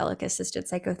psychedelic assisted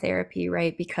psychotherapy,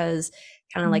 right? Because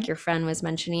kind of like your friend was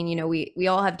mentioning, we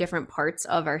all have different parts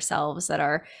of ourselves that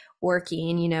are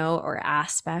working, or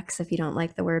aspects. If you don't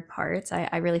like the word parts,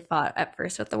 I really fought at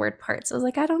first with the word parts. I was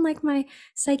like, I don't like my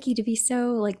psyche to be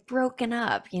so like broken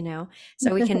up.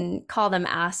 So we can call them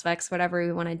aspects, whatever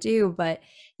we want to do, but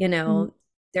you Mhm. know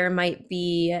there might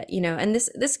be, and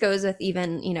this goes with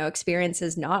even,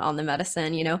 experiences not on the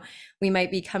medicine, we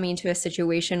might be coming to a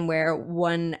situation where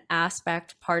one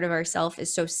aspect, part of ourself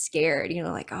is so scared,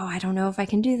 like, oh, I don't know if I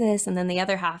can do this. And then the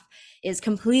other half is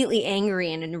completely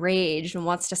angry and enraged and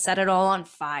wants to set it all on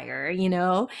fire,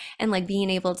 and like being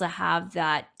able to have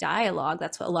that dialogue.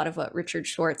 That's what a lot of what Richard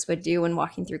Schwartz would do when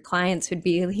walking through clients would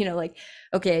be, like,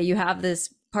 okay, you have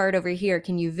this part over here.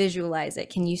 Can you visualize it?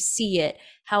 Can you see it?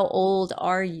 How old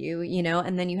are you?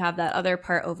 And then you have that other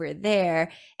part over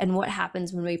there. And what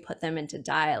happens when we put them into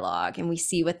dialogue and we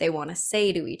see what they want to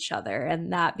say to each other,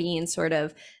 and that being sort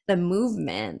of the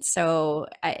movement. So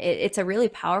it's a really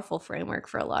powerful framework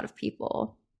for a lot of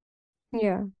people.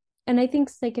 Yeah. And I think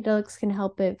psychedelics can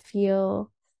help it feel,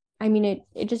 I mean,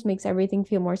 it just makes everything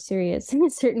feel more serious in a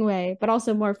certain way, but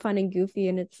also more fun and goofy.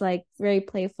 And it's like very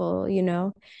playful,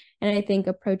 And I think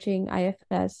approaching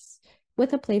IFS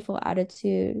with a playful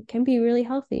attitude can be really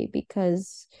healthy,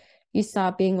 because you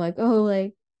stop being like, oh,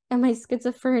 like, am I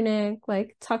schizophrenic?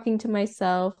 Like talking to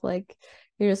myself, like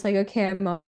you're just like, okay,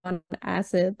 I'm on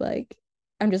acid, like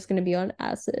I'm just gonna be on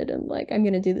acid, and like I'm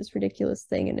gonna do this ridiculous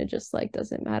thing, and it just like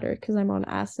doesn't matter because I'm on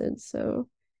acid. So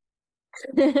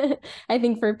I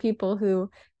think for people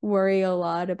who worry a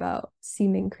lot about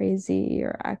seeming crazy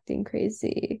or acting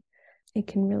crazy, it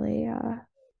can really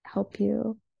help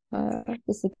you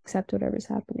just accept whatever's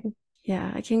happening.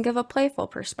 Yeah, it can give a playful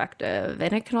perspective,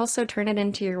 and it can also turn it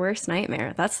into your worst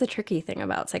nightmare. That's the tricky thing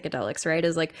about psychedelics, right?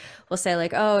 Is like we'll say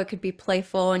like, oh, it could be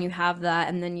playful and you have that,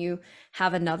 and then you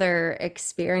have another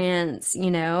experience,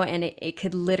 and it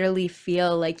could literally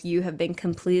feel like you have been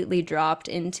completely dropped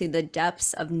into the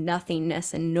depths of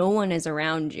nothingness and no one is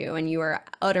around you and you are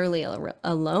utterly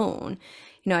alone.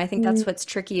 I think that's what's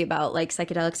tricky about like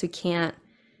psychedelics. We can't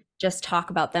just talk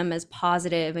about them as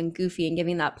positive and goofy and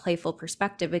giving that playful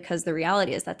perspective, because the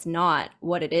reality is that's not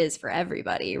what it is for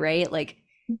everybody, right? Like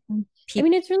I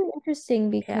mean, it's really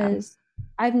interesting yeah. because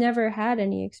I've never had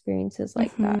any experiences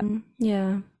like that.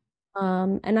 Yeah.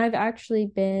 And I've actually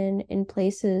been in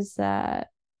places that,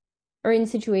 or in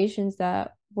situations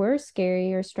that were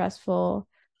scary or stressful.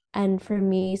 And for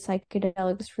me,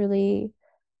 psychedelics really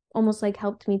almost like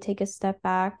helped me take a step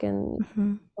back and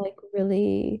like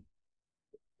really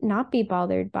not be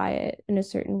bothered by it in a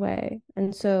certain way.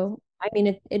 And so, I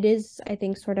mean, it is, I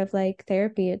think, sort of like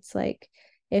therapy. It's like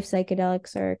if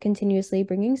psychedelics are continuously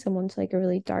bringing someone to like a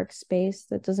really dark space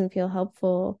that doesn't feel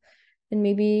helpful, then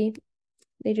maybe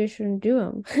they just shouldn't do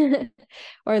them.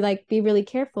 Or like be really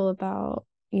careful about,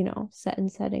 set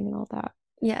and setting and all that.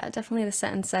 Yeah, definitely the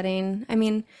set and setting. I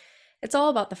mean, it's all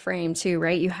about the frame too,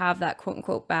 right? You have that quote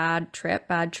unquote bad trip,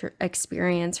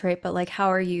 experience, right? But like,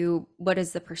 what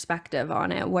is the perspective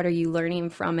on it? What are you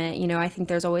learning from it? I think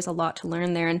there's always a lot to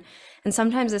learn there. And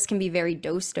sometimes this can be very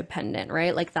dose dependent,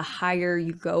 right? Like the higher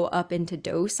you go up into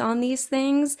dose on these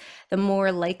things, the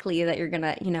more likely that you're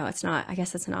gonna, I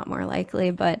guess it's not more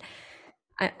likely, but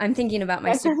I'm thinking about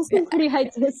my That sounds some pretty high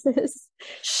doses.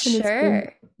 And it's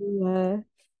been Sure.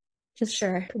 just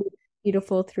Sure. pretty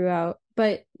beautiful throughout.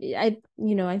 But I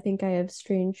think I have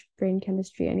strange brain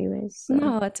chemistry anyways. So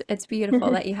No, it's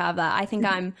beautiful that you have that. I think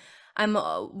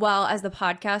well, as the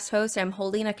podcast host, I'm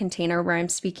holding a container where I'm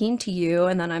speaking to you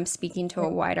and then I'm speaking to a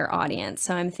wider audience.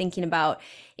 So I'm thinking about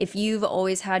if you've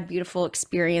always had beautiful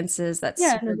experiences, that's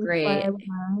yeah, super no, that's why I great.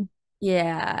 wanna-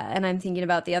 Yeah, and I'm thinking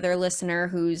about the other listener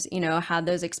who's, had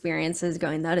those experiences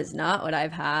going, that is not what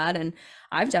I've had. And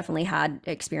I've definitely had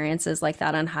experiences like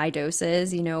that on high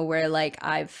doses, where like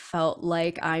I've felt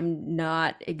like I'm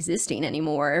not existing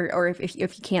anymore. Or if you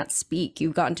can't speak,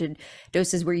 you've gotten to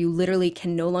doses where you literally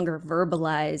can no longer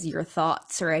verbalize your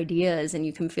thoughts or ideas and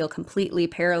you can feel completely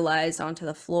paralyzed onto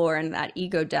the floor, and that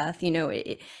ego death,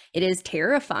 it is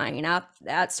terrifying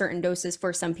at certain doses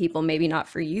for some people, maybe not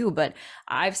for you, but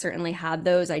I've certainly had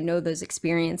those. I know those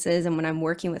experiences. And when I'm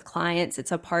working with clients,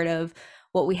 it's a part of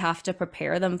what we have to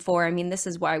prepare them for. I mean, this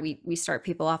is why we start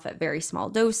people off at very small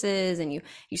doses, and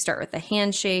you start with a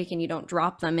handshake and you don't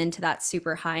drop them into that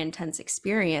super high intense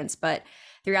experience. But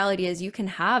the reality is you can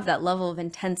have that level of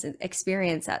intense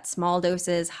experience at small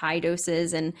doses, high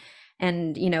doses, and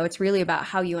it's really about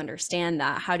how you understand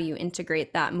that. How do you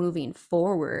integrate that moving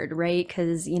forward, right?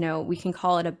 Because we can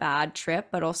call it a bad trip,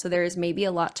 but also there's maybe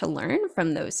a lot to learn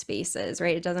from those spaces,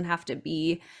 right? It doesn't have to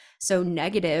be so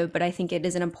negative, but I think it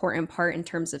is an important part in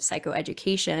terms of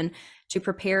psychoeducation to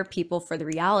prepare people for the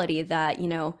reality that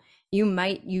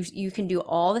you can do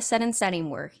all the set and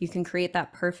setting work. You can create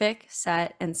that perfect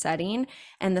set and setting,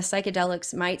 and the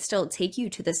psychedelics might still take you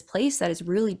to this place that is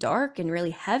really dark and really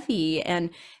heavy,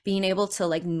 and being able to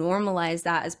like normalize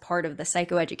that as part of the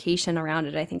psychoeducation around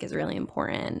it, I think is really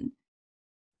important.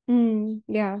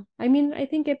 Yeah. I mean, I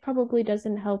think it probably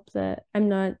doesn't help that I'm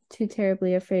not too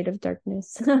terribly afraid of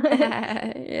darkness.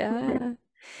 Yeah.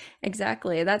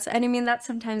 Exactly. And I mean, that's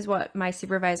sometimes what my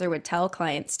supervisor would tell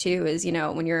clients too, is,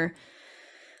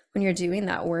 when you're doing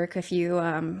that work, if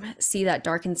you see that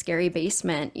dark and scary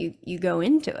basement, you go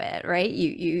into it, right?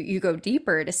 You go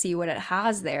deeper to see what it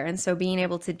has there. And so being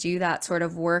able to do that sort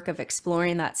of work of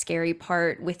exploring that scary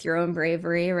part with your own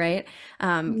bravery, right,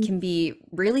 can be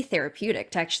really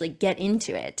therapeutic to actually get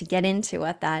into it, to get into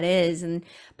what that is. And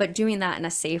but doing that in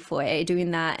a safe way,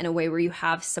 doing that in a way where you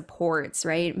have supports,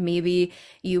 right? Maybe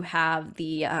you have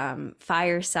the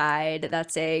Fireside.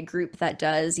 That's a group that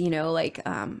does,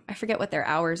 I forget what their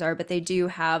hours are, but they do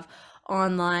have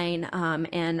online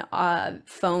and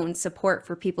phone support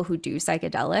for people who do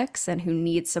psychedelics and who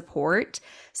need support.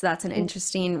 So that's an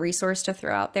interesting resource to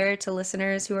throw out there to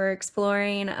listeners who are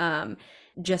exploring.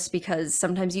 Just because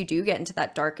sometimes you do get into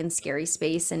that dark and scary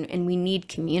space, and we need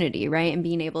community, right? And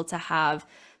being able to have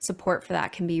support for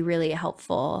that can be really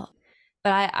helpful.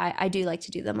 But I do like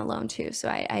to do them alone too. So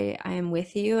I am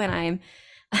with you, and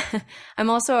I'm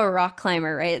also a rock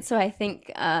climber, right? So I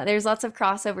think there's lots of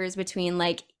crossovers between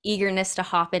like eagerness to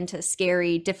hop into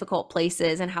scary, difficult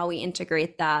places and how we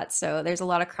integrate that. So there's a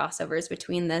lot of crossovers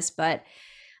between this, but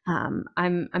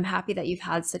I'm happy that you've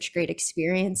had such great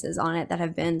experiences on it that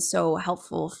have been so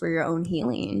helpful for your own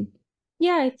healing.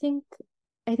 Yeah, I think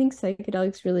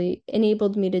psychedelics really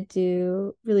enabled me to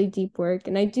do really deep work.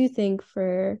 And I do think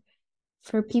for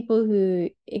people who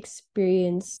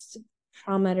experienced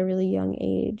trauma at a really young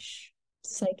age,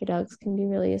 psychedelics can be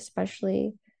really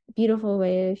especially a beautiful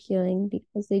way of healing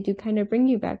because they do kind of bring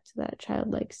you back to that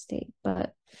childlike state.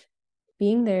 But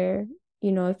being there,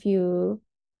 if you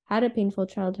had a painful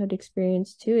childhood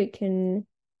experience too, it can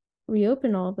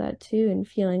reopen all of that too, and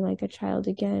feeling like a child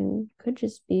again could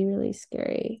just be really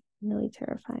scary, really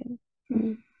terrifying.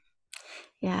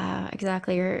 Yeah,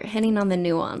 exactly. You're hitting on the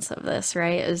nuance of this,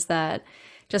 right? Is that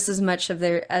just as much of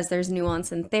there as there's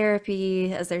nuance in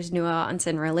therapy, as there's nuance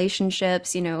in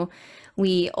relationships,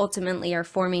 we ultimately are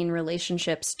forming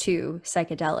relationships to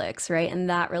psychedelics, right? And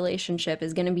that relationship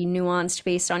is going to be nuanced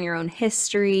based on your own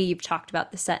history. You've talked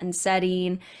about the set and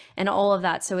setting and all of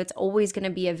that. So it's always going to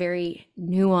be a very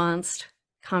nuanced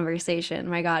conversation.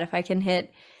 My God, if I can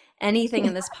hit anything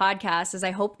in this podcast, is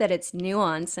I hope that it's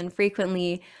nuance. And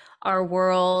frequently our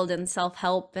world and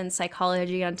self-help and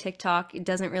psychology on TikTok, it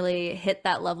doesn't really hit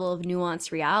that level of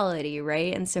nuanced reality,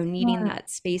 right? And so needing Yeah.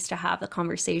 that space to have the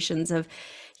conversations of,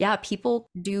 yeah, people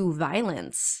do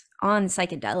violence on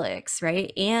psychedelics,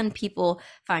 right? And people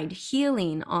find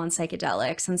healing on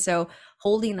psychedelics. And so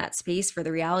holding that space for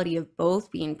the reality of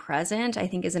both being present, I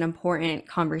think is an important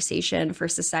conversation for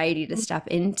society to step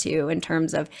into in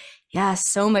terms of, yeah,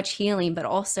 so much healing, but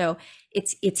also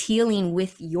it's healing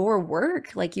with your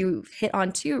work, like you hit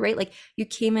on too, right? Like you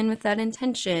came in with that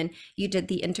intention, you did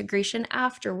the integration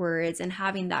afterwards, and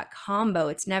having that combo,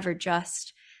 it's never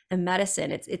just the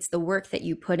medicine, it's the work that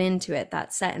you put into it,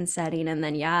 that set and setting, and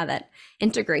then yeah, that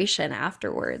integration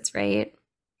afterwards, right?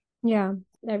 Yeah,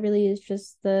 that really is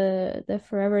just the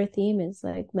forever theme, is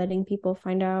like letting people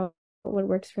find out what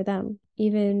works for them.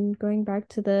 Even going back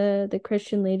to the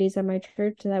Christian ladies at my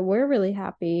church that were really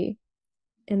happy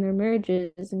in their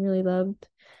marriages and really loved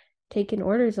taking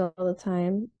orders all the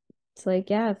time. It's like,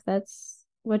 yeah, if that's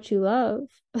what you love,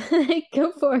 like,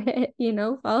 go for it,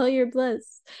 follow your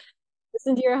bliss.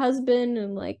 Listen to your husband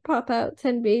and like pop out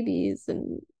 10 babies,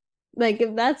 and like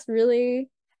if that's really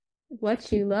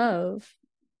what you love,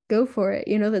 go for it.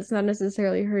 That's not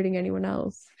necessarily hurting anyone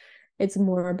else. It's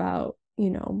more about,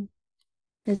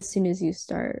 as soon as you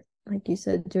start, like you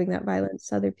said, doing that violence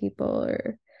to other people,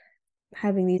 or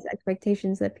having these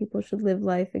expectations that people should live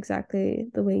life exactly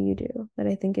the way you do, that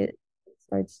I think it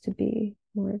starts to be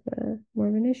more of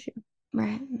an issue.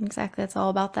 Right, exactly. It's all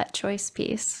about that choice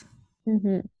piece.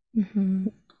 Mm-hmm.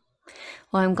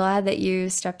 Well, I'm glad that you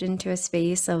stepped into a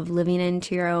space of living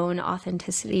into your own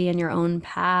authenticity and your own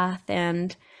path.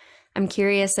 And I'm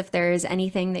curious if there's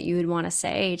anything that you would want to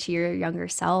say to your younger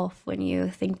self when you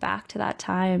think back to that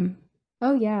time.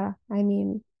 Oh yeah. I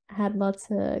mean, I had lots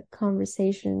of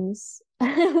conversations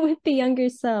with the younger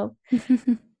self,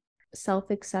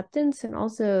 self-acceptance, and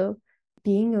also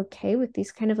being okay with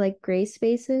these kind of like gray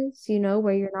spaces,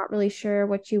 where you're not really sure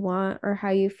what you want or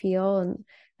how you feel, and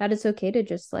that it's okay to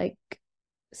just like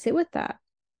sit with that,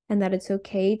 and that it's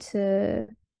okay to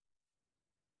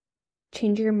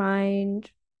change your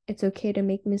mind. It's okay to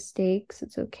make mistakes.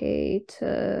 It's okay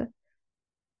to,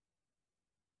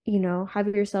 have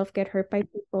yourself get hurt by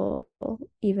people,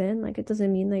 even. Like, it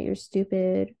doesn't mean that you're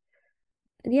stupid.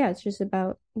 yeah, it's just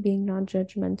about being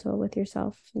non-judgmental with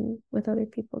yourself and with other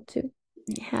people too.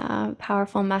 Yeah,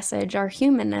 powerful message. Our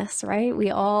humanness, right?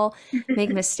 We all make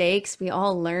mistakes. We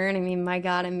all learn. I mean, my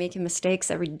God, I'm making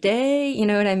mistakes every day. You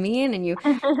know what I mean? And you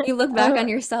look back Oh, on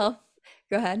yourself.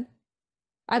 Go ahead.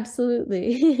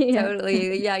 absolutely. Yeah.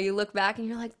 Totally. Yeah, you look back and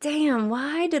you're like, damn,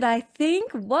 why did I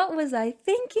think? What was I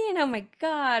thinking? Oh my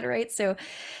God, right? So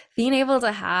being able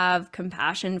to have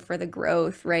compassion for the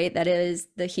growth, right? That is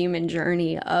the human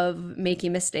journey of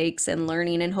making mistakes and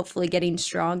learning and hopefully getting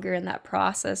stronger in that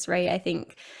process, right? I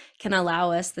think can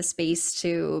allow us the space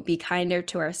to be kinder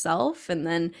to ourselves. And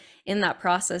then in that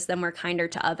process, then we're kinder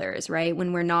to others, right?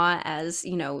 When we're not as,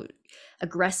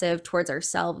 aggressive towards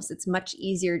ourselves, it's much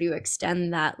easier to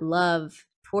extend that love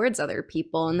towards other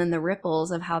people. And then the ripples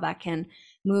of how that can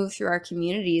move through our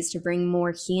communities to bring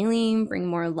more healing, bring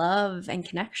more love and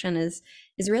connection is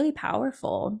really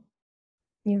powerful.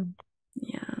 Yeah.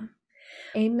 Yeah.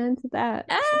 Amen to that.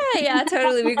 Yeah,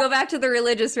 totally. We go back to the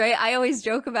religious, right? I always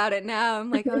joke about it now. I'm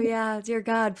like, oh yeah, dear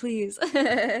God, please.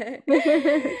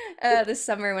 This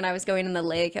summer when I was going in the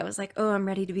lake, I was like, oh, I'm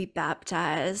ready to be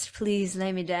baptized. Please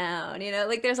lay me down.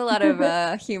 Like there's a lot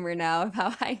of humor now of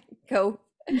how I go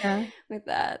Yeah. with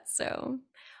that. So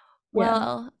Yeah.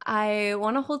 well, I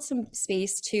want to hold some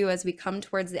space too as we come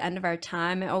towards the end of our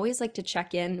time. I always like to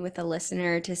check in with a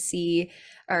listener to see,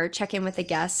 or check in with a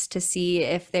guest to see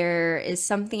if there is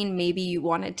something maybe you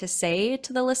wanted to say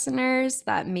to the listeners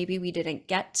that maybe we didn't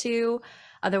get to.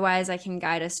 Otherwise, I can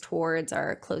guide us towards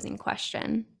our closing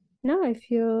question. No, I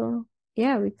feel,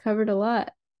 yeah, we covered a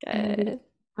lot. I had a good Good.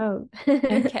 out.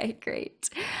 Okay, great.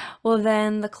 Well,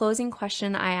 then the closing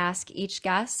question I ask each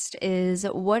guest is,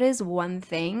 what is one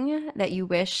thing that you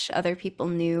wish other people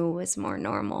knew was more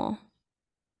normal?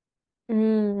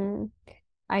 Mm,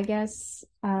 I guess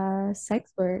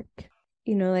sex work.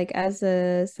 Like as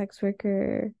a sex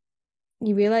worker,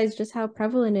 you realize just how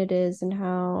prevalent it is and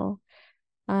how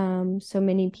so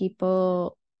many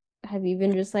people have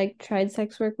even just like tried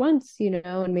sex work once,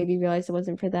 and maybe realized it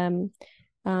wasn't for them.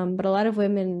 But a lot of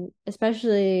women,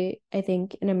 especially I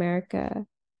think in America,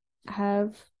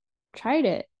 have tried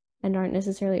it and aren't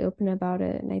necessarily open about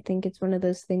it. And I think it's one of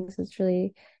those things that's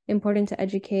really important to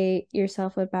educate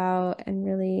yourself about and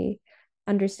really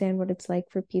understand what it's like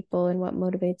for people and what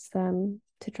motivates them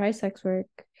to try sex work,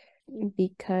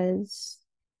 because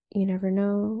you never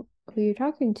know who you're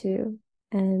talking to.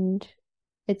 And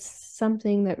it's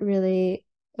something that really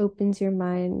opens your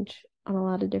mind on a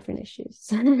lot of different issues.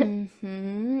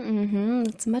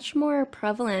 It's much more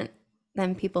prevalent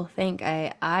than people think.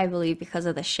 I believe because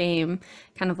of the shame,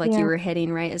 kind of like you Yeah. were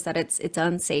hitting, right, is that it's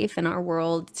unsafe in our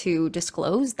world to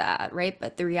disclose that, right?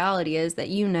 But the reality is that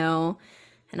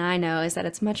and I know is that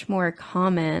it's much more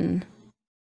common.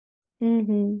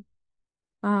 hmm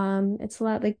It's a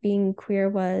lot like being queer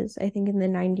was, I think, in the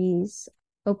 90s,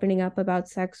 opening up about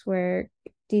sex work,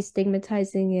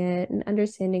 destigmatizing it, and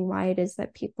understanding why it is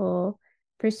that people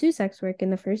pursue sex work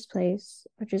in the first place,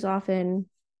 which is often,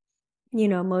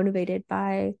 motivated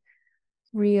by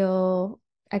real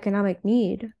economic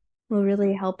need, will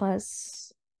really help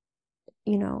us,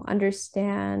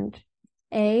 understand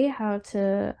how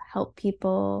to help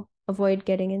people avoid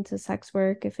getting into sex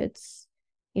work if it's,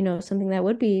 something that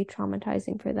would be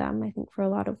traumatizing for them. I think for a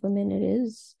lot of women, it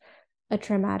is a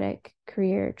traumatic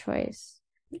career choice.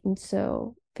 And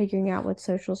so figuring out what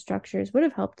social structures would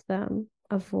have helped them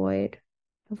avoid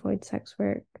sex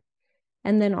work.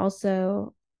 And then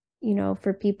also,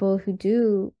 for people who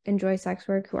do enjoy sex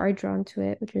work, who are drawn to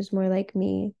it, which is more like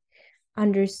me,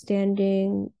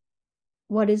 understanding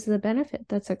what is the benefit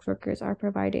that sex workers are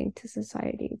providing to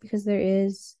society, because there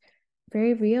is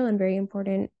very real and very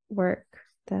important work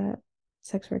that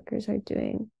sex workers are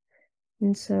doing.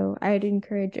 And so I'd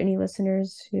encourage any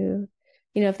listeners who,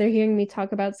 if they're hearing me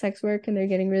talk about sex work and they're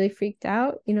getting really freaked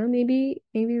out, maybe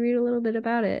read a little bit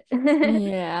about it.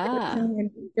 Yeah.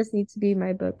 It just needs to be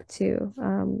my book too.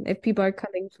 If people are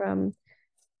coming from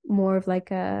more of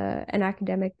like an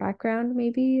academic background,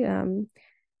 maybe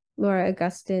Laura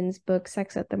Augustine's book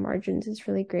Sex at the Margins is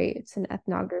really great. It's an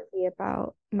ethnography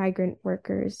about migrant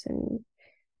workers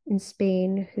in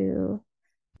Spain who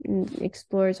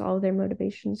explores all of their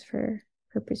motivations for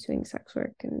pursuing sex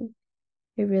work, and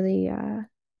it really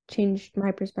changed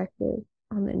my perspective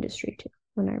on the industry too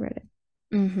when I read it.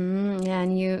 Yeah,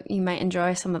 and you might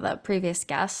enjoy some of the previous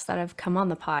guests that have come on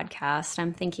the podcast.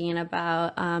 I'm thinking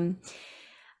about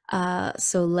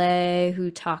Soleil,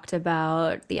 who talked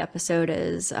about the episode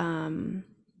is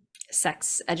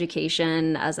sex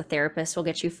education as a therapist will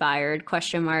get you fired,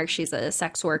 question mark. She's a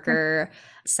sex worker,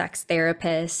 sex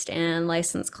therapist, and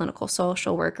licensed clinical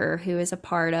social worker who is a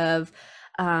part of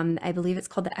I believe it's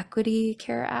called the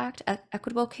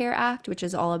Equitable Care Act, which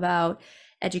is all about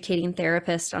educating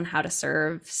therapists on how to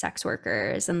serve sex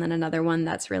workers. And then another one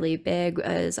that's really big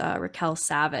is Raquel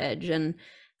Savage, and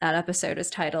that episode is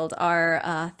titled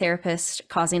 "Are Therapists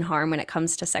Causing Harm When It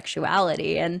Comes to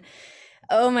Sexuality?" And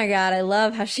oh my God, I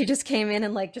love how she just came in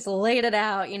and like just laid it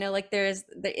out. Like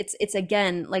it's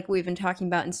again, like we've been talking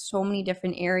about in so many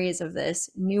different areas of this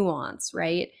nuance,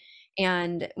 right?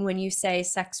 And when you say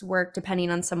sex work, depending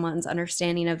on someone's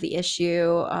understanding of the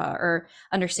issue or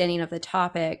understanding of the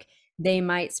topic, they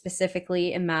might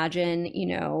specifically imagine,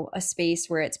 a space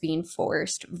where it's being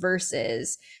forced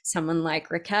versus someone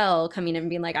like Raquel coming in and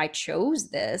being like, I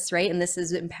chose this, right? And this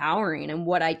is empowering. And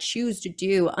what I choose to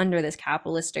do under this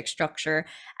capitalistic structure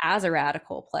as a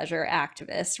radical pleasure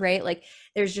activist, right? Like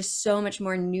there's just so much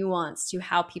more nuance to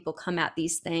how people come at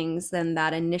these things than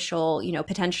that initial,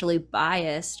 potentially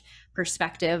biased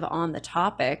perspective on the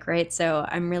topic, right? So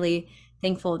I'm really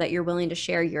thankful that you're willing to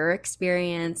share your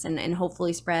experience and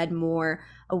hopefully spread more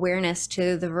awareness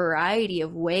to the variety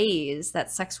of ways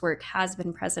that sex work has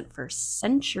been present for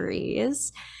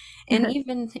centuries and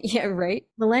even, yeah, right?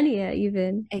 Millennia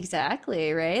even.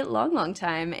 Exactly, right? Long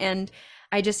time. And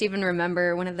I just even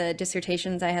remember one of the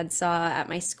dissertations I had saw at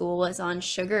my school was on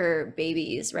sugar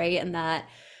babies, right? And that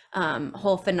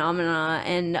whole phenomena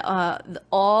and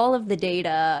all of the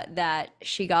data that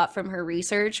she got from her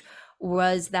research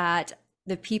was that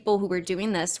the people who were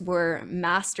doing this were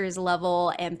master's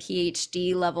level and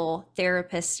PhD level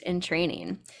therapists in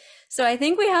training. So I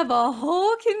think we have a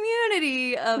whole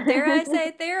community of, dare I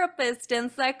say, therapists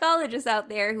and psychologists out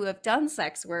there who have done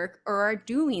sex work or are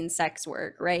doing sex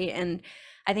work, right? And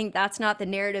I think that's not the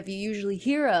narrative you usually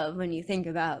hear of when you think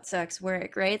about sex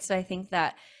work, right? So I think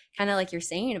that kind of like you're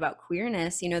saying about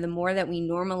queerness, the more that we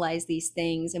normalize these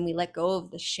things and we let go of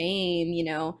the shame, you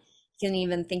can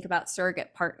even think about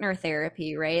surrogate partner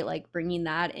therapy, right? Like bringing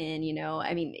that in,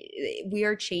 I mean, we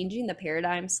are changing the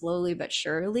paradigm slowly but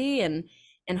surely. And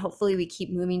hopefully we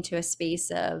keep moving to a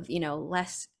space of,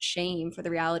 less shame for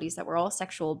the realities that we're all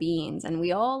sexual beings and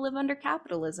we all live under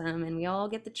capitalism and we all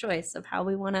get the choice of how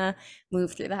we want to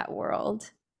move through that world.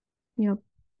 Yep.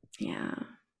 Yeah.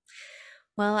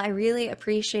 Well, I really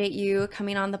appreciate you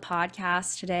coming on the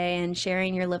podcast today and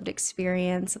sharing your lived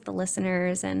experience with the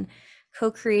listeners and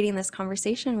co-creating this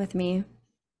conversation with me.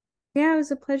 Yeah, it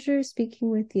was a pleasure speaking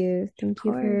with you. Thank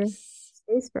you for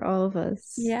space for all of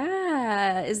us.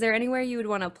 Yeah. Is there anywhere you would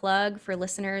want to plug for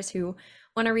listeners who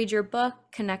want to read your book,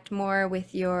 connect more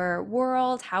with your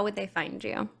world? How would they find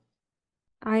you?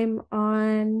 I'm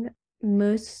on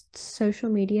most social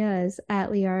media as at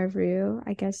Liara Roux.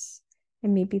 I guess I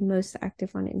may be most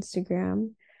active on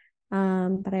Instagram.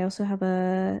 But I also have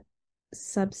a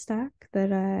Substack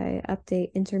that I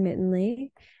update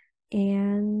intermittently,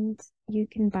 and you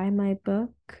can buy my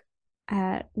book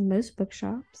at most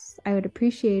bookshops. I would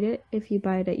appreciate it if you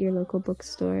buy it at your local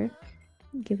bookstore.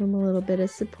 Give them a little bit of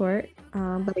support,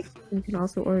 but you can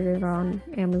also order it on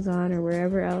Amazon or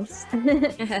wherever else.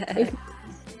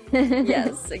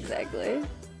 Yes, exactly.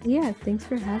 Yeah, thanks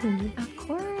for having me. Of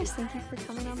course. Thank you for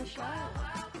coming on the show.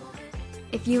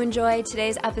 If you enjoyed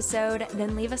today's episode,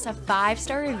 then leave us a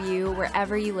 5-star review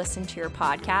wherever you listen to your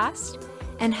podcast.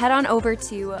 And head on over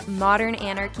to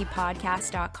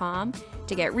modernanarchypodcast.com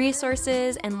to get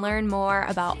resources and learn more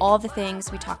about all the things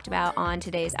we talked about on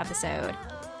today's episode.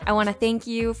 I want to thank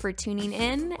you for tuning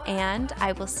in, and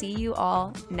I will see you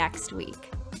all next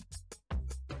week.